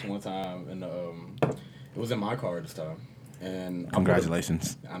sex one time, and it was in my car this time. And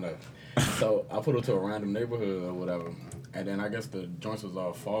Congratulations. I know. So I put it to a random neighborhood or whatever, and then I guess the joints was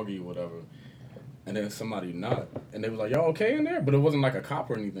all foggy or whatever. And then somebody knocked, and they was like, "Y'all okay in there?" But it wasn't like a cop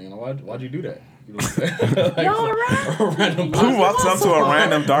or anything. Like, why'd you do that? You know what I'm saying? Like, Y'all alright? Who walks up to a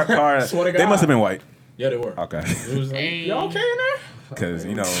random dark car? Swear to They God. must have been white. Yeah, they were. Okay. It was like, Hey. "Y'all okay in there?" Because,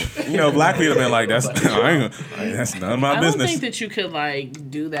 you know, black people have been like, that's none of my I don't business. think that you could like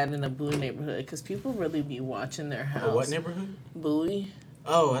do that in a Bowie neighborhood because people really be watching their house. What neighborhood? Bowie?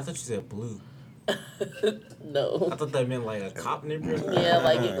 Oh, I thought you said blue. No. I thought that meant like a cop neighborhood. Yeah,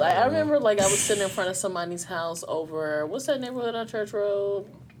 like I remember like I was sitting in front of somebody's house over what's that neighborhood on Church Road?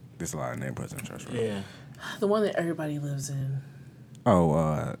 There's a lot of neighborhoods in Church Road. Yeah. The one that everybody lives in.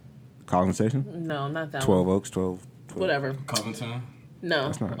 Oh, College Station? No, not that 12 one. Oaks, 12. Whatever. Covington. No.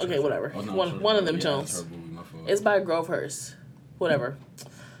 That's not Okay, Church whatever. Oh, no, One of them yeah, Jones. that's her booty, my fault. It's by Grovehurst. Whatever.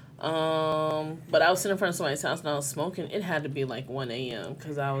 But I was sitting in front of somebody's house and I was smoking. It had to be like 1 a.m.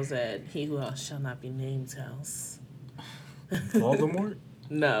 because I was at He Who Shall Not Be Named's house. Voldemort?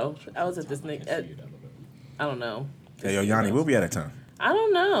 No, I was at this nigga. I don't know. Hey, yo, Yanni, we'll be out of time. I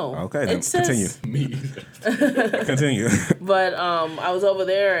don't know. Okay, then It says- continue. Me. Continue. But I was over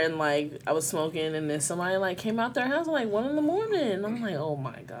there and like I was smoking and then somebody like came out their house at like 1 a.m. I'm like, oh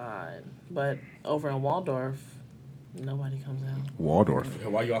my god. But over in Waldorf, nobody comes out. Waldorf.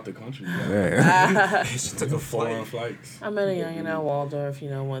 Why you out the country? You got Yeah. She took a foreign flight. flights. I met a youngin' out Waldorf.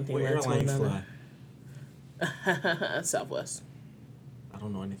 One thing What led to airline you another. fly? Southwest. I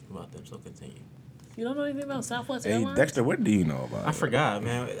don't know anything about them, so continue. You don't know anything about Southwest Hey, Airlines? Dexter, what do you know about I it? forgot,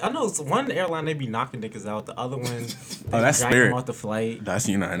 man. I know it's one airline they be knocking niggas out. The other one, they that's drag Spirit. them off the flight. That's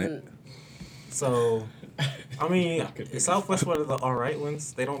United. So, I mean, is Southwest one of the alright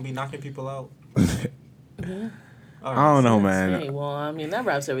ones? They don't be knocking people out. I don't know, Hey, man. well, I mean, that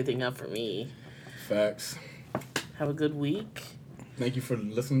wraps everything up for me. Facts. Have a good week. Thank you for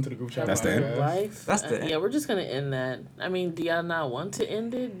listening to the group chat. That's the end? podcast. Life. That's the end. Yeah, we're just going to end that. I mean, do y'all not want to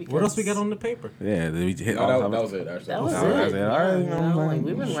end it? Because What else we got on the paper? Yeah, we hit No, all that was it, actually. That was Oh, it. that's it. All right, Yeah, you know, like,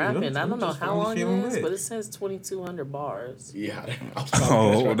 we've been Shoot, rapping. I I'm don't know just how really long it feeling is, lit. but it says 2,200 bars. Yeah.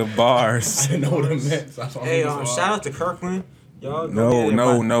 Oh, the bars. I didn't know what it meant. So I thought Hey, it was shout out to Kirkland. Y'all go No, get it,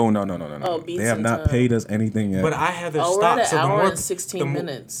 no, but- no, no, no, no, no, Oh, no. beats They have and not time. paid us anything yet. But I have their Oh, we're at stock, an so the hour more and 16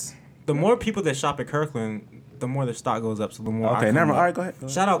 minutes. the more people that shop at Kirkland, the more their stock goes up. So the more. I Okay, come never mind. up. All right, go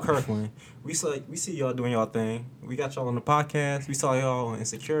ahead. Shout out Kirkland. We see y'all doing y'all thing. We got y'all on the podcast. We saw y'all on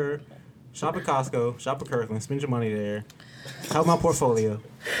Insecure. Shop at Costco. Shop at Kirkland. Spend your money there. Help my portfolio.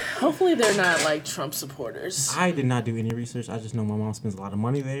 Hopefully they're not like Trump supporters. I did not do any research. I just know my mom spends a lot of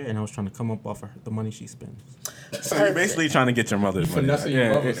money there, and I was trying to come up off of the money she spends. So you're basically trying to get your mother's money. Finessing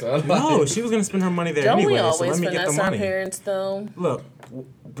your mother, son. No, she was gonna spend her money there Don't anyway. we So always let me get the finesse our money. parents though? Look,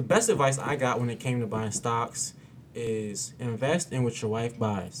 the best advice I got when it came to buying stocks is invest in what your wife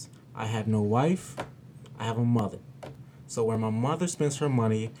buys. I have no wife. I have a mother. So where my mother spends her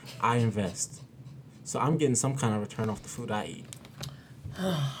money, I invest. So I'm getting some kind of return off the food I eat.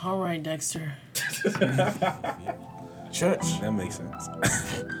 All right, Dexter. Church. That makes sense.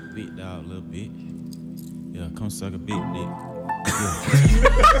 Big dog, little bit. Yeah, come suck a big dick.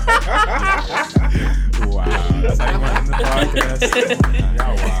 Wow. That's how you want to end the podcast.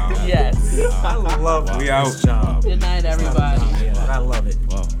 Y'all wow. Yes. I love We this out. job. Good night, everybody. I love it.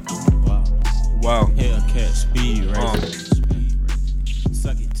 Wow, wow. Wow. Hellcat speed racer.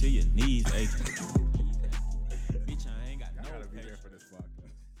 Suck it to your knees.